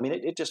mean,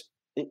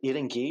 it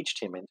engaged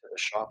him into the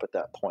shop at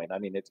that point. I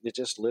mean, it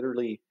just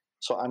literally.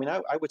 So, I mean,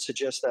 I would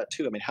suggest that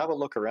too. I mean, have a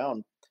look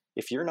around.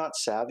 If you're not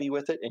savvy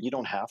with it, and you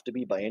don't have to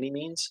be by any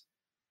means,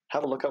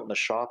 have a look out in the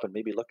shop and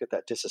maybe look at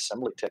that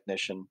disassembly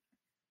technician.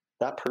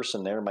 That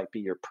person there might be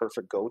your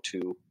perfect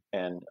go-to.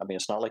 And I mean,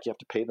 it's not like you have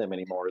to pay them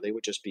anymore. They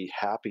would just be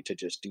happy to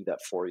just do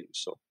that for you.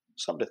 So,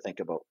 something to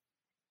think about.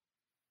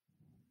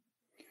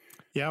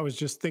 Yeah, I was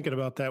just thinking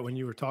about that when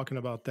you were talking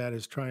about that.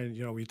 Is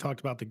trying, we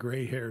talked about the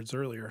gray hairs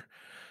earlier,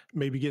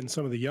 maybe getting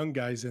some of the young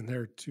guys in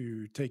there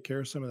to take care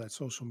of some of that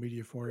social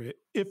media for you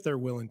if they're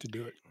willing to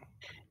do it.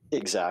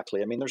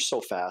 Exactly. I mean, they're so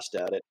fast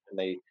at it,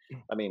 and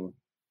I mean,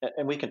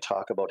 and we can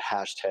talk about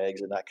hashtags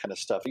and that kind of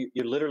stuff.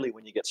 You literally,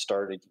 when you get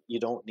started, you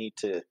don't need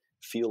to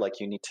feel like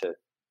you need to,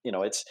 you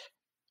know,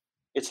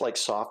 it's like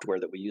software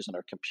that we use on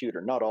our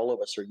computer. Not all of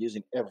us are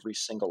using every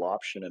single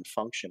option and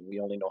function. We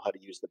only know how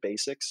to use the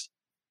basics.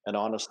 And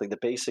honestly, the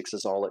basics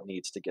is all it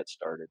needs to get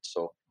started.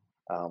 So,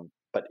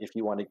 but if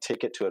you want to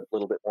take it to a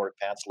little bit more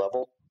advanced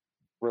level,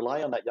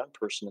 rely on that young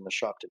person in the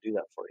shop to do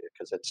that for you,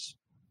 because it's,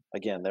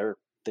 again,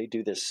 they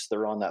do this.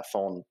 They're on that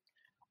phone.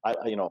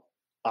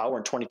 Hour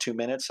and 22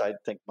 minutes. I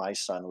think my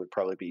son would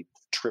probably be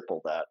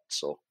triple that.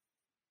 So.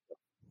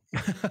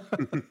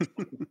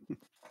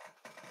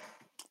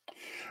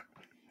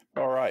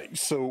 All right.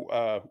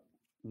 So,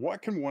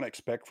 what can one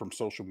expect from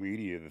social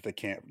media that they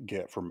can't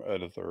get from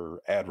other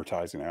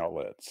advertising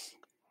outlets?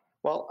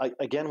 Well,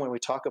 again, when we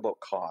talk about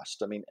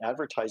cost, I mean,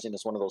 advertising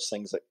is one of those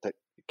things that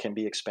can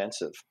be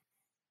expensive,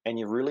 and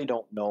you really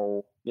don't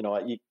know.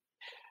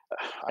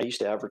 I used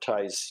to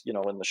advertise,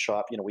 in the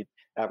shop. We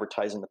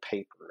advertise in the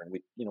paper, and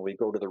we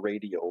go to the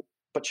radio.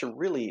 But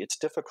it's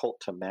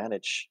difficult to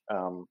manage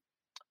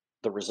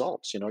the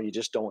results. You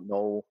just don't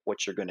know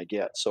what you're going to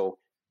get. So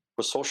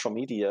with social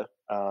media,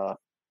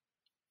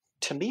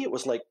 to me, it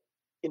was like,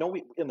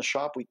 we in the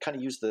shop we kind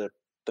of use the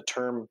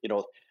term,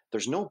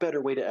 there's no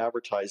better way to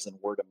advertise than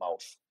word of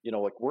mouth.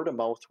 Like word of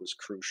mouth was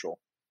crucial,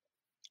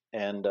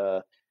 and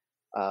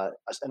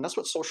and that's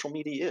what social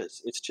media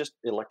is. It's just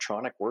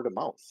electronic word of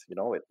mouth.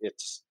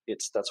 It's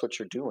that's what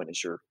you're doing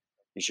is you're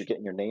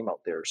getting your name out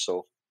there.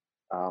 So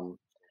um,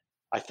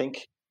 I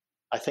think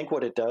I think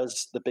what it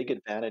does, the big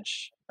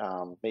advantage,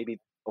 maybe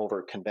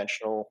over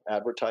conventional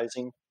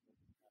advertising,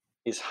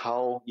 is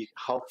how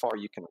far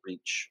you can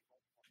reach.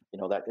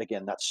 That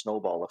again, that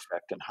snowball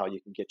effect, and how you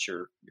can get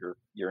your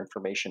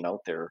information out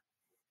there.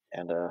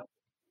 And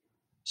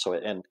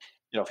and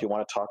if you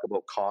want to talk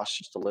about costs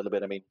just a little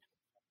bit, I mean,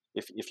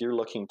 if you're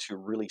looking to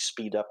really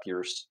speed up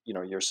your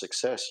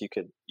success, you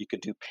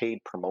could do paid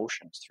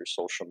promotions through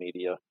social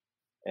media,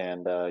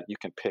 and you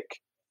can pick,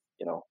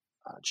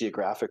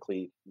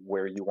 geographically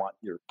where you want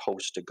your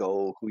posts to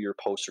go, who your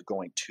posts are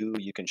going to.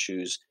 You can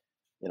choose,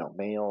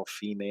 male,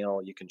 female.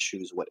 You can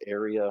choose what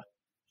area,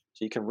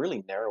 so you can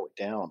really narrow it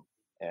down.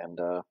 And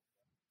um,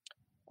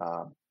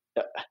 uh,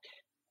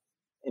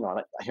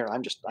 here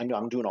I know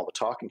I'm doing all the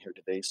talking here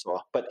today. So,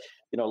 but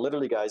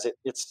literally, guys,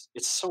 it's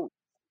so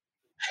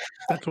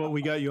That's what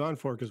we got you on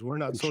for, because we're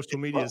not social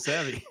media well.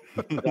 savvy.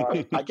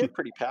 I get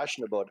pretty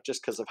passionate about it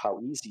just because of how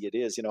easy it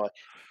is.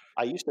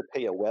 I used to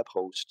pay a web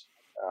host,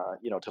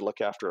 to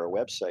look after our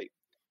website,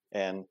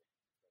 and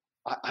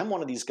I'm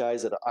one of these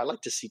guys that I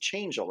like to see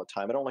change all the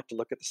time. I don't like to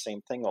look at the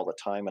same thing all the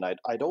time, and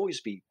I'd always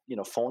be,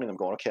 phoning them,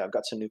 going, okay, I've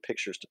got some new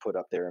pictures to put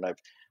up there, and I've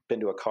been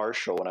to a car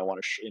show, and I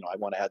want to, I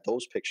want to add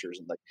those pictures,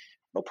 and like,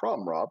 no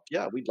problem, Rob.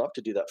 Yeah, we'd love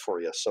to do that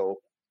for you. So,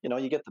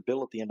 you get the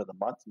bill at the end of the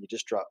month, and you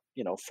just drop,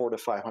 $400 to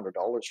 $500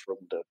 for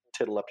them to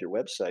tittle up your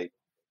website,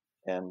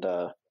 and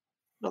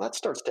that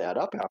starts to add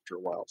up after a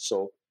while.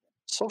 So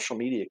social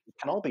media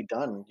can all be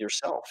done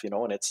yourself,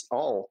 and it's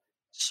all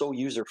so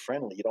user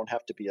friendly. You don't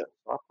have to be a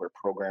software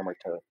programmer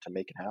to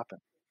make it happen.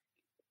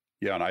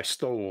 Yeah, and I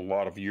stole a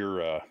lot of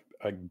your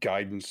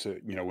guidance,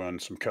 on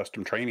some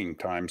custom training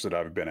times that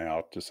I've been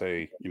out to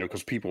say,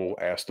 because people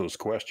ask those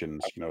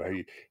questions,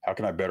 hey, how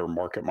can I better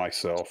market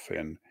myself?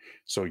 And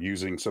so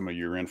using some of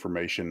your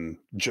information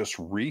just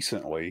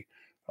recently,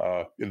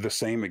 the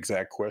same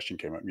exact question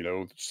came up,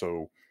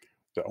 so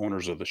the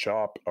owners of the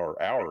shop are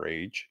our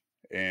age,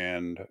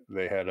 and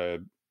they had a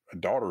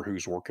daughter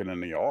who's working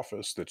in the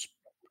office that's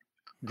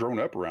grown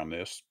up around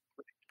this,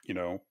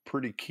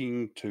 pretty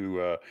keen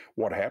to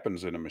what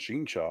happens in a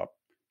machine shop,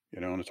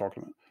 and it's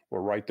talking about,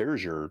 well, right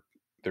there's your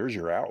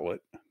outlet,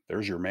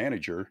 there's your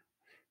manager,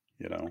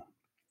 you know.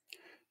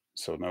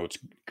 So no, it's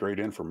great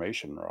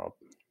information, Rob.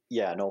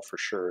 Yeah, no, for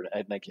sure.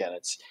 And again,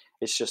 it's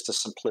just the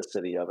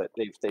simplicity of it.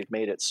 They've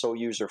made it so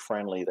user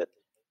friendly that,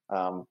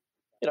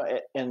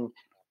 and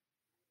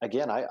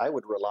again, I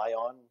would rely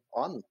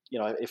on,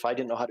 if I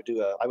didn't know how to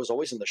do I was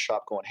always in the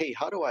shop going, hey,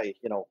 how do I,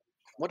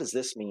 what does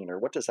this mean, or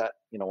what does that,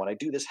 when I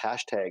do this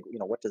hashtag,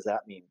 what does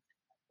that mean?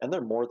 And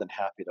they're more than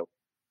happy to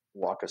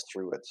walk us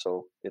through it.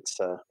 So it's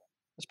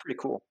pretty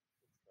cool.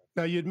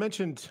 Now, you'd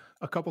mentioned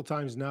a couple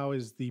times now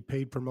is the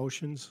paid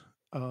promotions,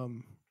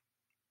 um,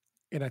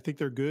 and I think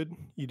they're good.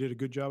 You did a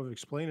good job of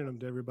explaining them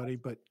to everybody,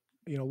 but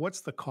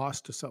what's the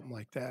cost to something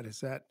like that? Is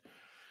that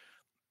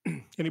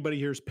anybody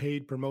hears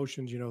paid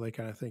promotions, they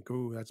kind of think,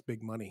 "Oh, that's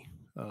big money,"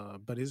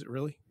 but is it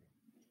really?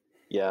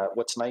 Yeah,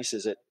 what's nice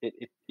is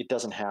it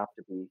doesn't have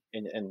to be,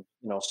 and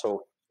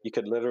so you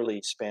could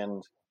literally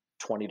spend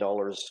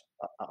 $20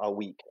 a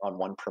week on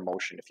one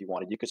promotion if you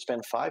wanted. You could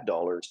spend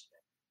 $5.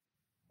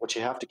 What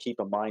you have to keep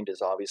in mind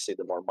is obviously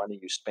the more money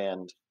you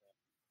spend,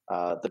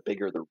 the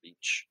bigger the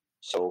reach.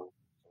 So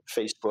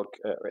Facebook,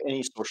 or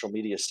any social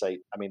media site,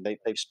 I mean,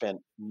 they've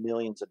spent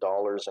millions of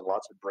dollars and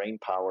lots of brain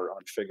power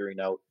on figuring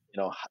out,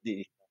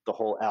 the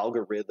whole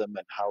algorithm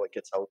and how it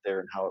gets out there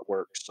and how it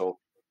works. So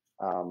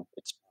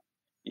it's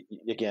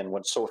again,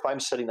 so if I'm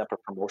setting up a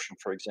promotion,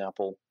 for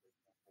example,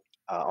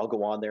 I'll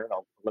go on there and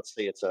let's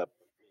say it's I'm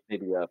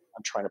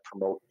trying to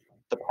promote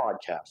the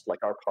podcast,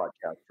 like our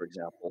podcast, for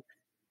example.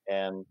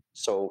 And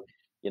so,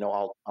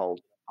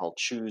 I'll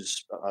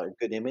choose a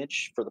good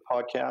image for the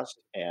podcast,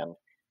 and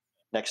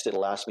next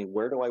it'll ask me,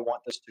 where do I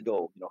want this to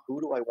go?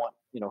 Who do I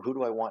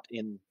want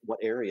in what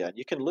area? And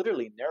you can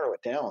literally narrow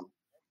it down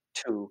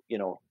to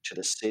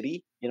the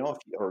city, if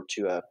you, or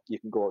to you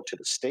can go out to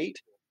the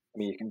state. I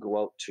mean, you can go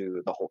out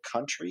to the whole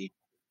country.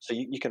 So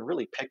you can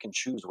really pick and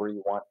choose where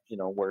you want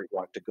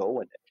it to go.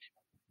 And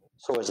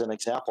so as an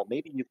example,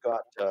 maybe you've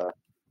got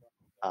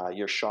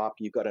your shop,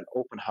 you've got an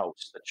open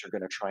house that you're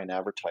going to try and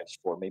advertise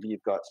for. Maybe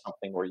you've got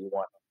something where you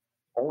want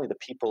only the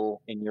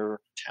people in your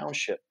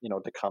township,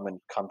 to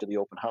come to the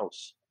open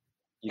house.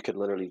 You could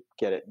literally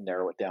get it and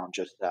narrow it down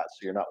just that.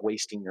 So you're not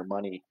wasting your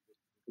money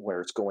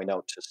where it's going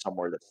out to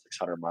somewhere that's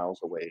 600 miles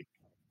away.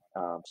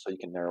 So you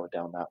can narrow it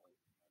down that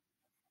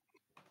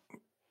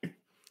way.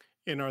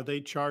 And are they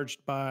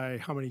charged by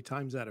how many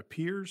times that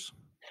appears?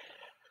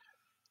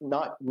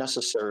 Not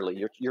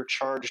necessarily. You're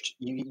charged.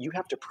 You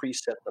have to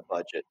preset the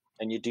budget,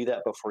 and you do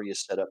that before you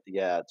set up the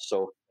ad.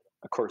 So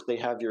of course they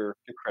have your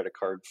credit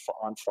card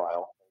on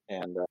file,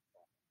 and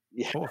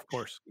Yeah, Oh, of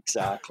course.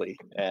 exactly.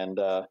 And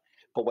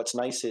but what's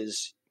nice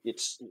is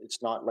it's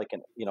not like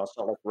it's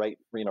not like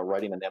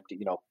writing an empty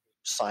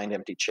signed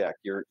empty check.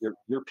 You're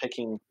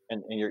picking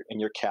and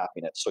you're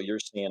capping it. So you're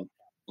saying,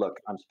 look,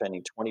 I'm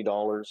spending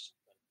 $20.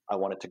 I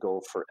want it to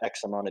go for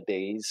X amount of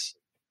days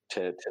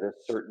to this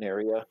certain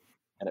area,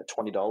 and at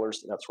 $20,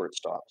 that's where it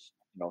stops.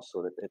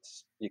 So that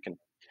it's you can.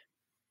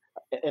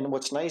 And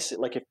what's nice,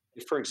 like if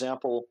for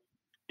example,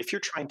 if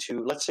you're trying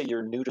to, let's say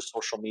you're new to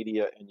social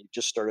media and you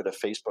just started a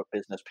Facebook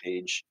business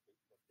page,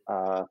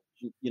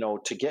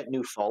 to get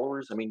new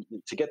followers, I mean,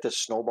 to get this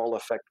snowball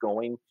effect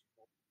going,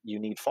 you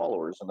need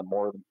followers, and the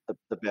more,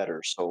 the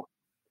better. So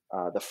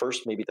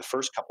maybe the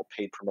first couple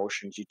paid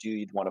promotions you do,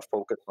 you'd want to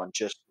focus on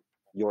just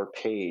your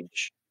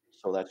page,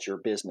 so that's your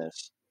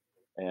business,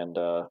 and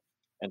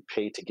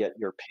pay to get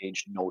your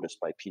page noticed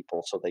by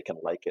people so they can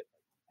like it.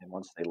 And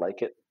once they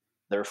like it,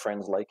 their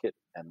friends like it,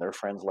 and their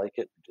friends like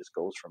it. It just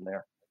goes from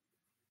there.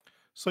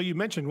 So you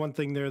mentioned one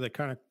thing there that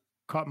kind of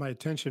caught my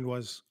attention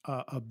was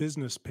a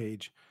business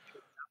page.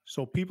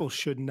 So people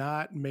should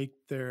not make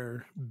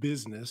their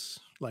business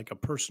like a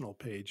personal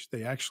page.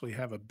 They actually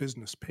have a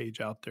business page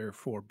out there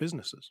for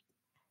businesses.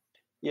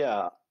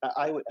 Yeah,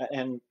 I would,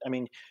 and I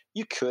mean,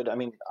 you could. I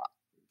mean,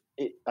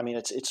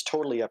 it's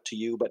totally up to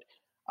you, but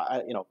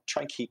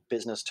try and keep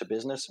business to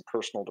business and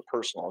personal to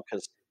personal.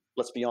 Because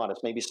let's be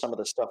honest, maybe some of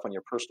the stuff on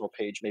your personal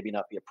page maybe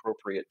not be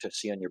appropriate to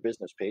see on your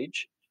business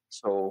page.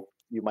 So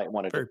you might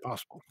want to, Very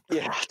possible.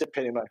 yeah,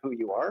 depending on who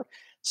you are.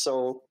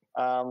 So,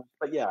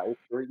 but yeah, it's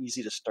very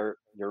easy to start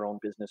your own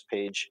business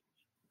page,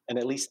 and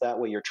at least that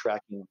way you're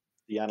tracking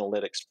the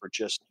analytics for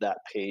just that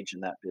page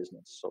and that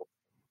business. So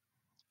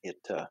it,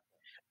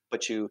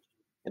 but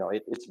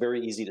it's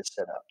very easy to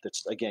set up.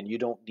 It's again, you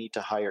don't need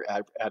to hire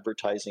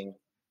advertising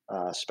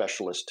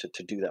specialists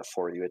to do that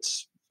for you.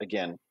 It's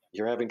again,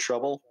 you're having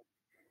trouble,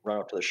 run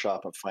up to the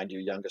shop and find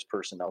your youngest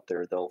person out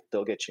there.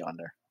 They'll get you on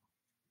there.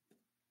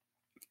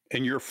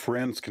 And your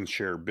friends can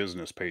share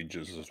business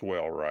pages as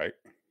well, right?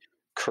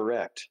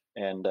 Correct.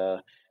 And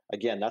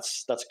again,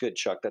 that's good,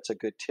 Chuck. That's a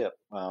good tip.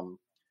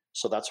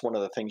 So that's one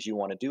of the things you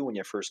want to do when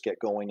you first get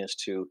going is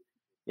to,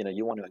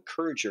 you want to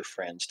encourage your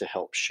friends to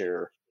help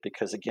share,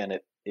 because again,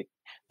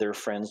 their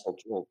friends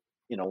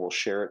will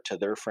share it to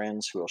their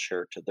friends, who will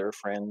share it to their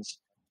friends,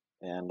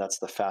 and that's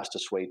the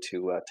fastest way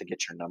to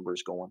get your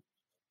numbers going.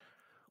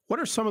 What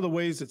are some of the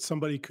ways that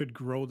somebody could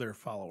grow their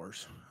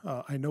followers?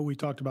 I know we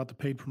talked about the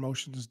paid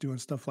promotions, doing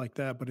stuff like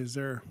that, but is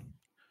there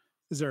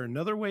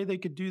another way they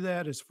could do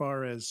that as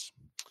far as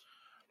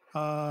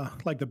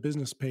like the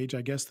business page?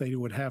 I guess the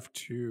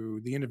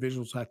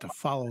individuals have to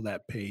follow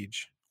that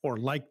page or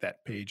like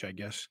that page, I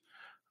guess,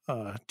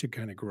 to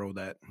kind of grow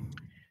that.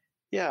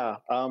 Yeah.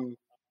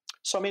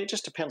 So I mean, it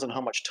just depends on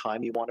how much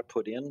time you want to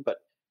put in. But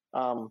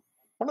one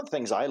of the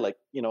things I like,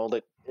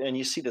 that, and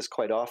you see this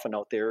quite often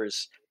out there,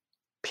 is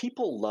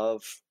people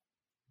love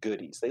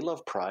goodies. They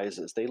love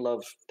prizes. They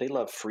love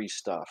free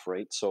stuff,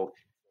 right? So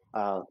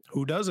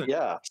Who doesn't?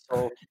 yeah.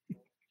 So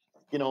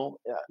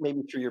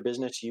maybe through your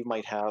business,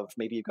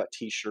 maybe you've got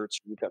T-shirts,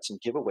 you've got some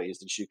giveaways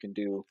that you can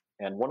do.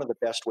 And one of the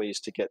best ways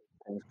to get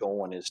things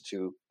going is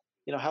to,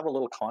 have a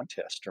little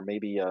contest, or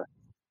maybe a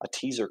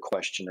teaser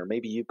question, or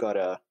maybe you've got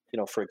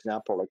for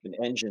example, like an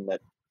engine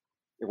that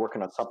you're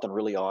working on something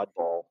really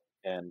oddball,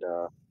 and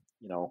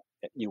you know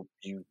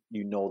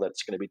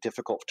that's going to be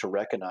difficult to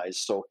recognize.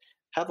 So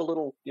have a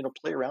little,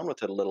 play around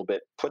with it a little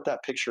bit. Put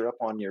that picture up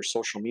on your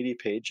social media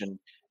page, and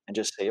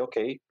just say,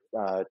 okay,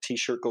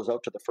 T-shirt goes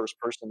out to the first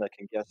person that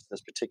can guess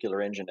this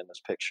particular engine in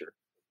this picture.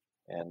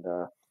 And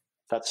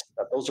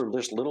those are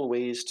just little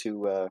ways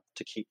to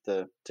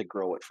to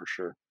grow it for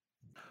sure.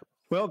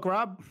 Well,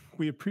 Rob,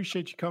 we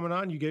appreciate you coming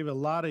on. You gave a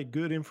lot of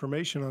good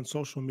information on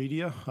social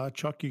media.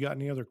 Chuck, you got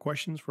any other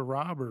questions for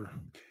Rob or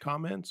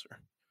comments? Or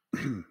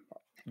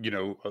you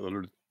know,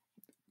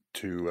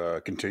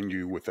 to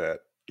continue with that,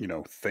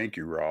 thank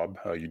you, Rob.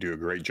 You do a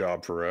great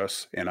job for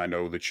us, and I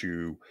know that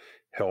you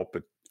help,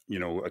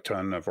 a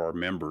ton of our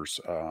members.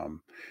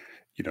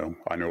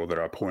 I know that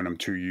I point them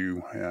to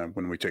you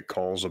when we take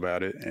calls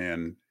about it,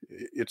 and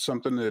it's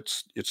something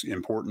it's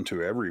important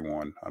to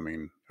everyone. I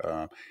mean,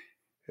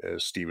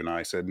 as Steve and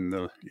I said in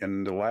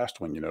the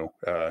last one,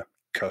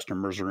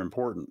 customers are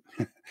important.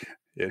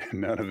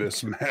 None of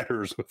this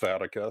matters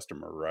without a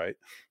customer, right?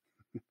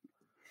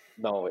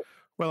 No,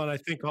 well, and I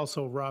think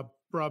also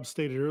Rob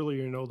stated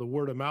earlier, the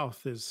word of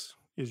mouth is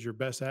your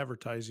best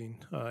advertising,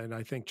 and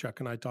I think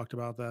Chuck and I talked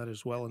about that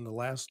as well in the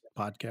last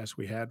podcast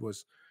we had.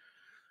 Was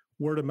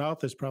word of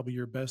mouth is probably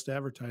your best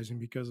advertising,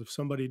 because if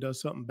somebody does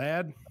something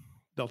bad,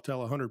 they'll tell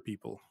 100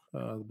 people,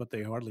 but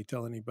they hardly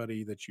tell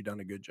anybody that you've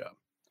done a good job.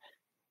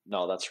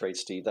 no, that's right,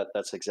 Steve.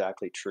 That's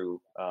exactly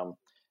true.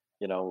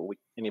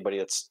 Anybody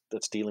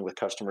that's dealing with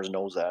customers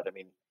knows that. I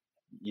mean,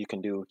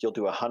 you'll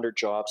do 100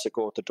 jobs that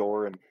go out the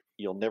door, and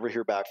you'll never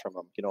hear back from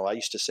them. I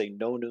used to say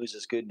no news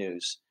is good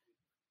news,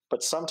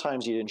 but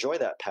sometimes you enjoy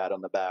that pat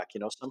on the back.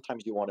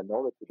 Sometimes you want to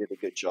know that you did a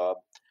good job,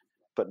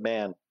 but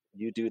man,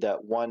 you do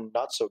that one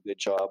not so good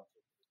job,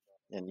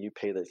 and you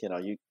pay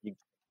the,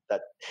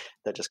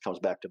 that just comes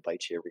back to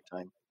bite you every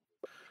time.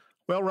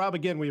 Well, Rob,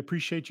 again, we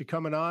appreciate you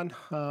coming on.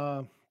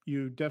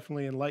 You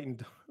definitely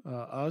enlightened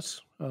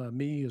us,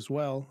 me as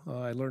well.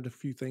 I learned a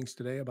few things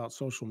today about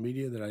social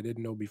media that I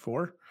didn't know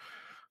before.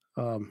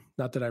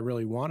 Not that I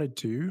really wanted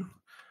to,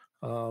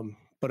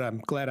 but I'm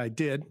glad I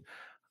did.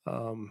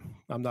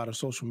 I'm not a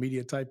social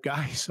media type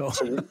guy, so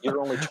you're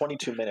only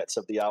 22 minutes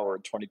of the hour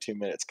and 22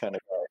 minutes kind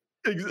of guy.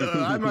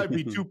 I might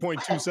be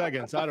 2.2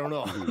 seconds. I don't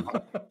know.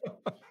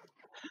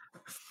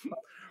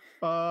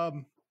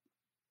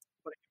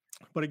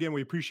 But again,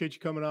 we appreciate you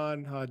coming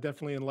on.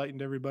 Definitely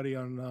enlightened everybody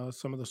on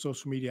some of the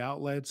social media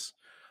outlets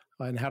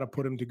and how to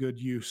put them to good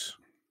use.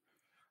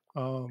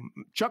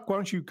 Chuck, why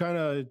don't you kind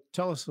of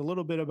tell us a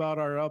little bit about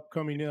our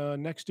upcoming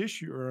next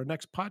issue or our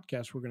next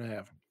podcast we're going to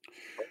have?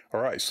 All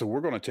right. So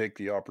we're going to take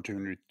the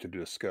opportunity to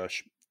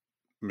discuss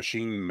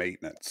machine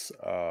maintenance.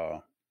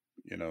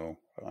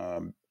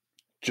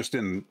 Just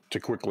to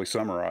quickly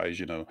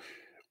summarize,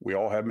 we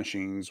all have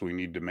machines. We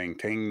need to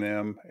maintain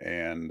them.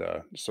 And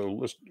so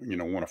let's,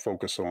 want to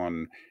focus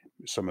on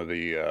some of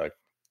the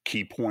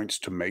key points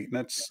to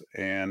maintenance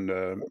and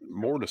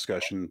more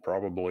discussion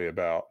probably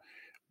about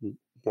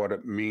what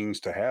it means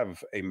to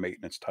have a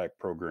maintenance type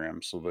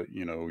program so that,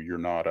 you're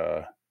not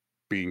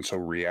being so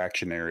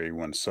reactionary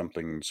when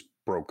something's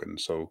broken.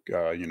 So,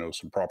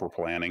 some proper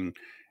planning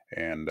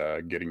and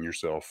getting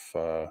yourself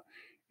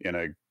in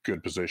a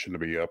good position to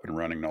be up and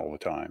running all the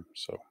time.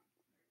 So.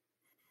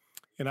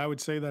 And I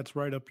would say that's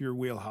right up your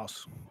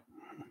wheelhouse.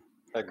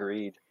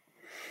 Agreed.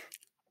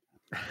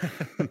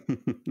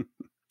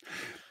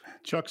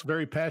 Chuck's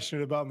very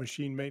passionate about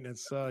machine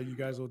maintenance. You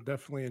guys will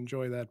definitely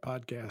enjoy that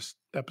podcast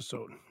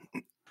episode.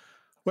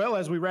 Well,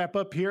 as we wrap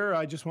up here,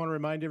 I just want to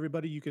remind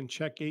everybody you can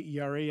check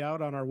AERA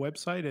out on our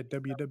website at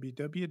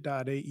www.aera.org.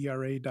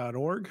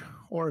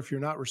 Or if you're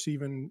not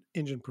receiving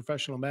Engine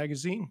Professional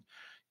Magazine,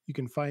 you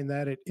can find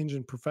that at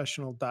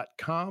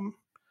engineprofessional.com.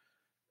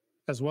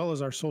 As well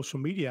as our social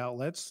media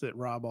outlets that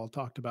Rob all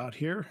talked about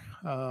here.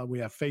 We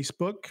have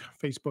Facebook,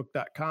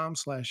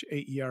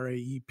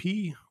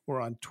 facebook.com/AERAEP.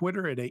 We're on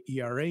Twitter at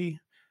AERAEP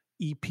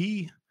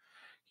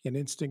and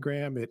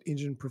Instagram at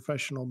Engine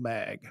Professional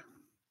Mag.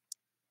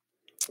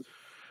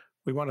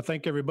 We want to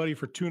thank everybody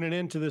for tuning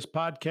in to this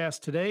podcast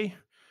today.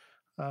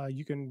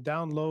 You can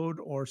download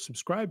or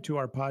subscribe to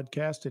our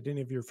podcast at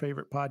any of your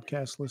favorite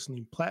podcast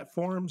listening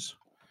platforms.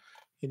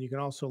 And you can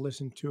also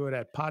listen to it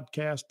at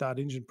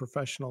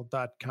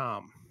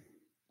podcast.engineprofessional.com.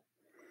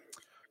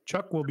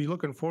 Chuck, we'll be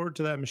looking forward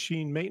to that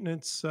machine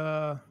maintenance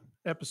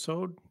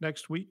episode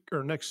next week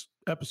or next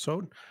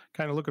episode.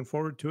 Kind of looking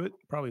forward to it.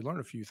 Probably learn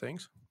a few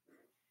things.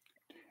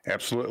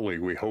 Absolutely.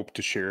 We hope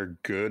to share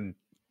good,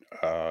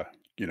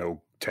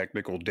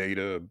 technical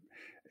data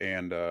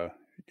and,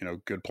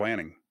 good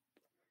planning.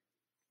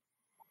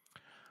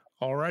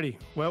 All righty.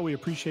 Well, we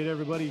appreciate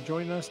everybody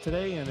joining us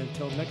today. And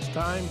until next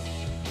time,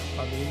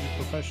 on the Engine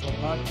Professional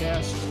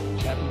Podcast,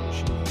 happy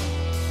machining.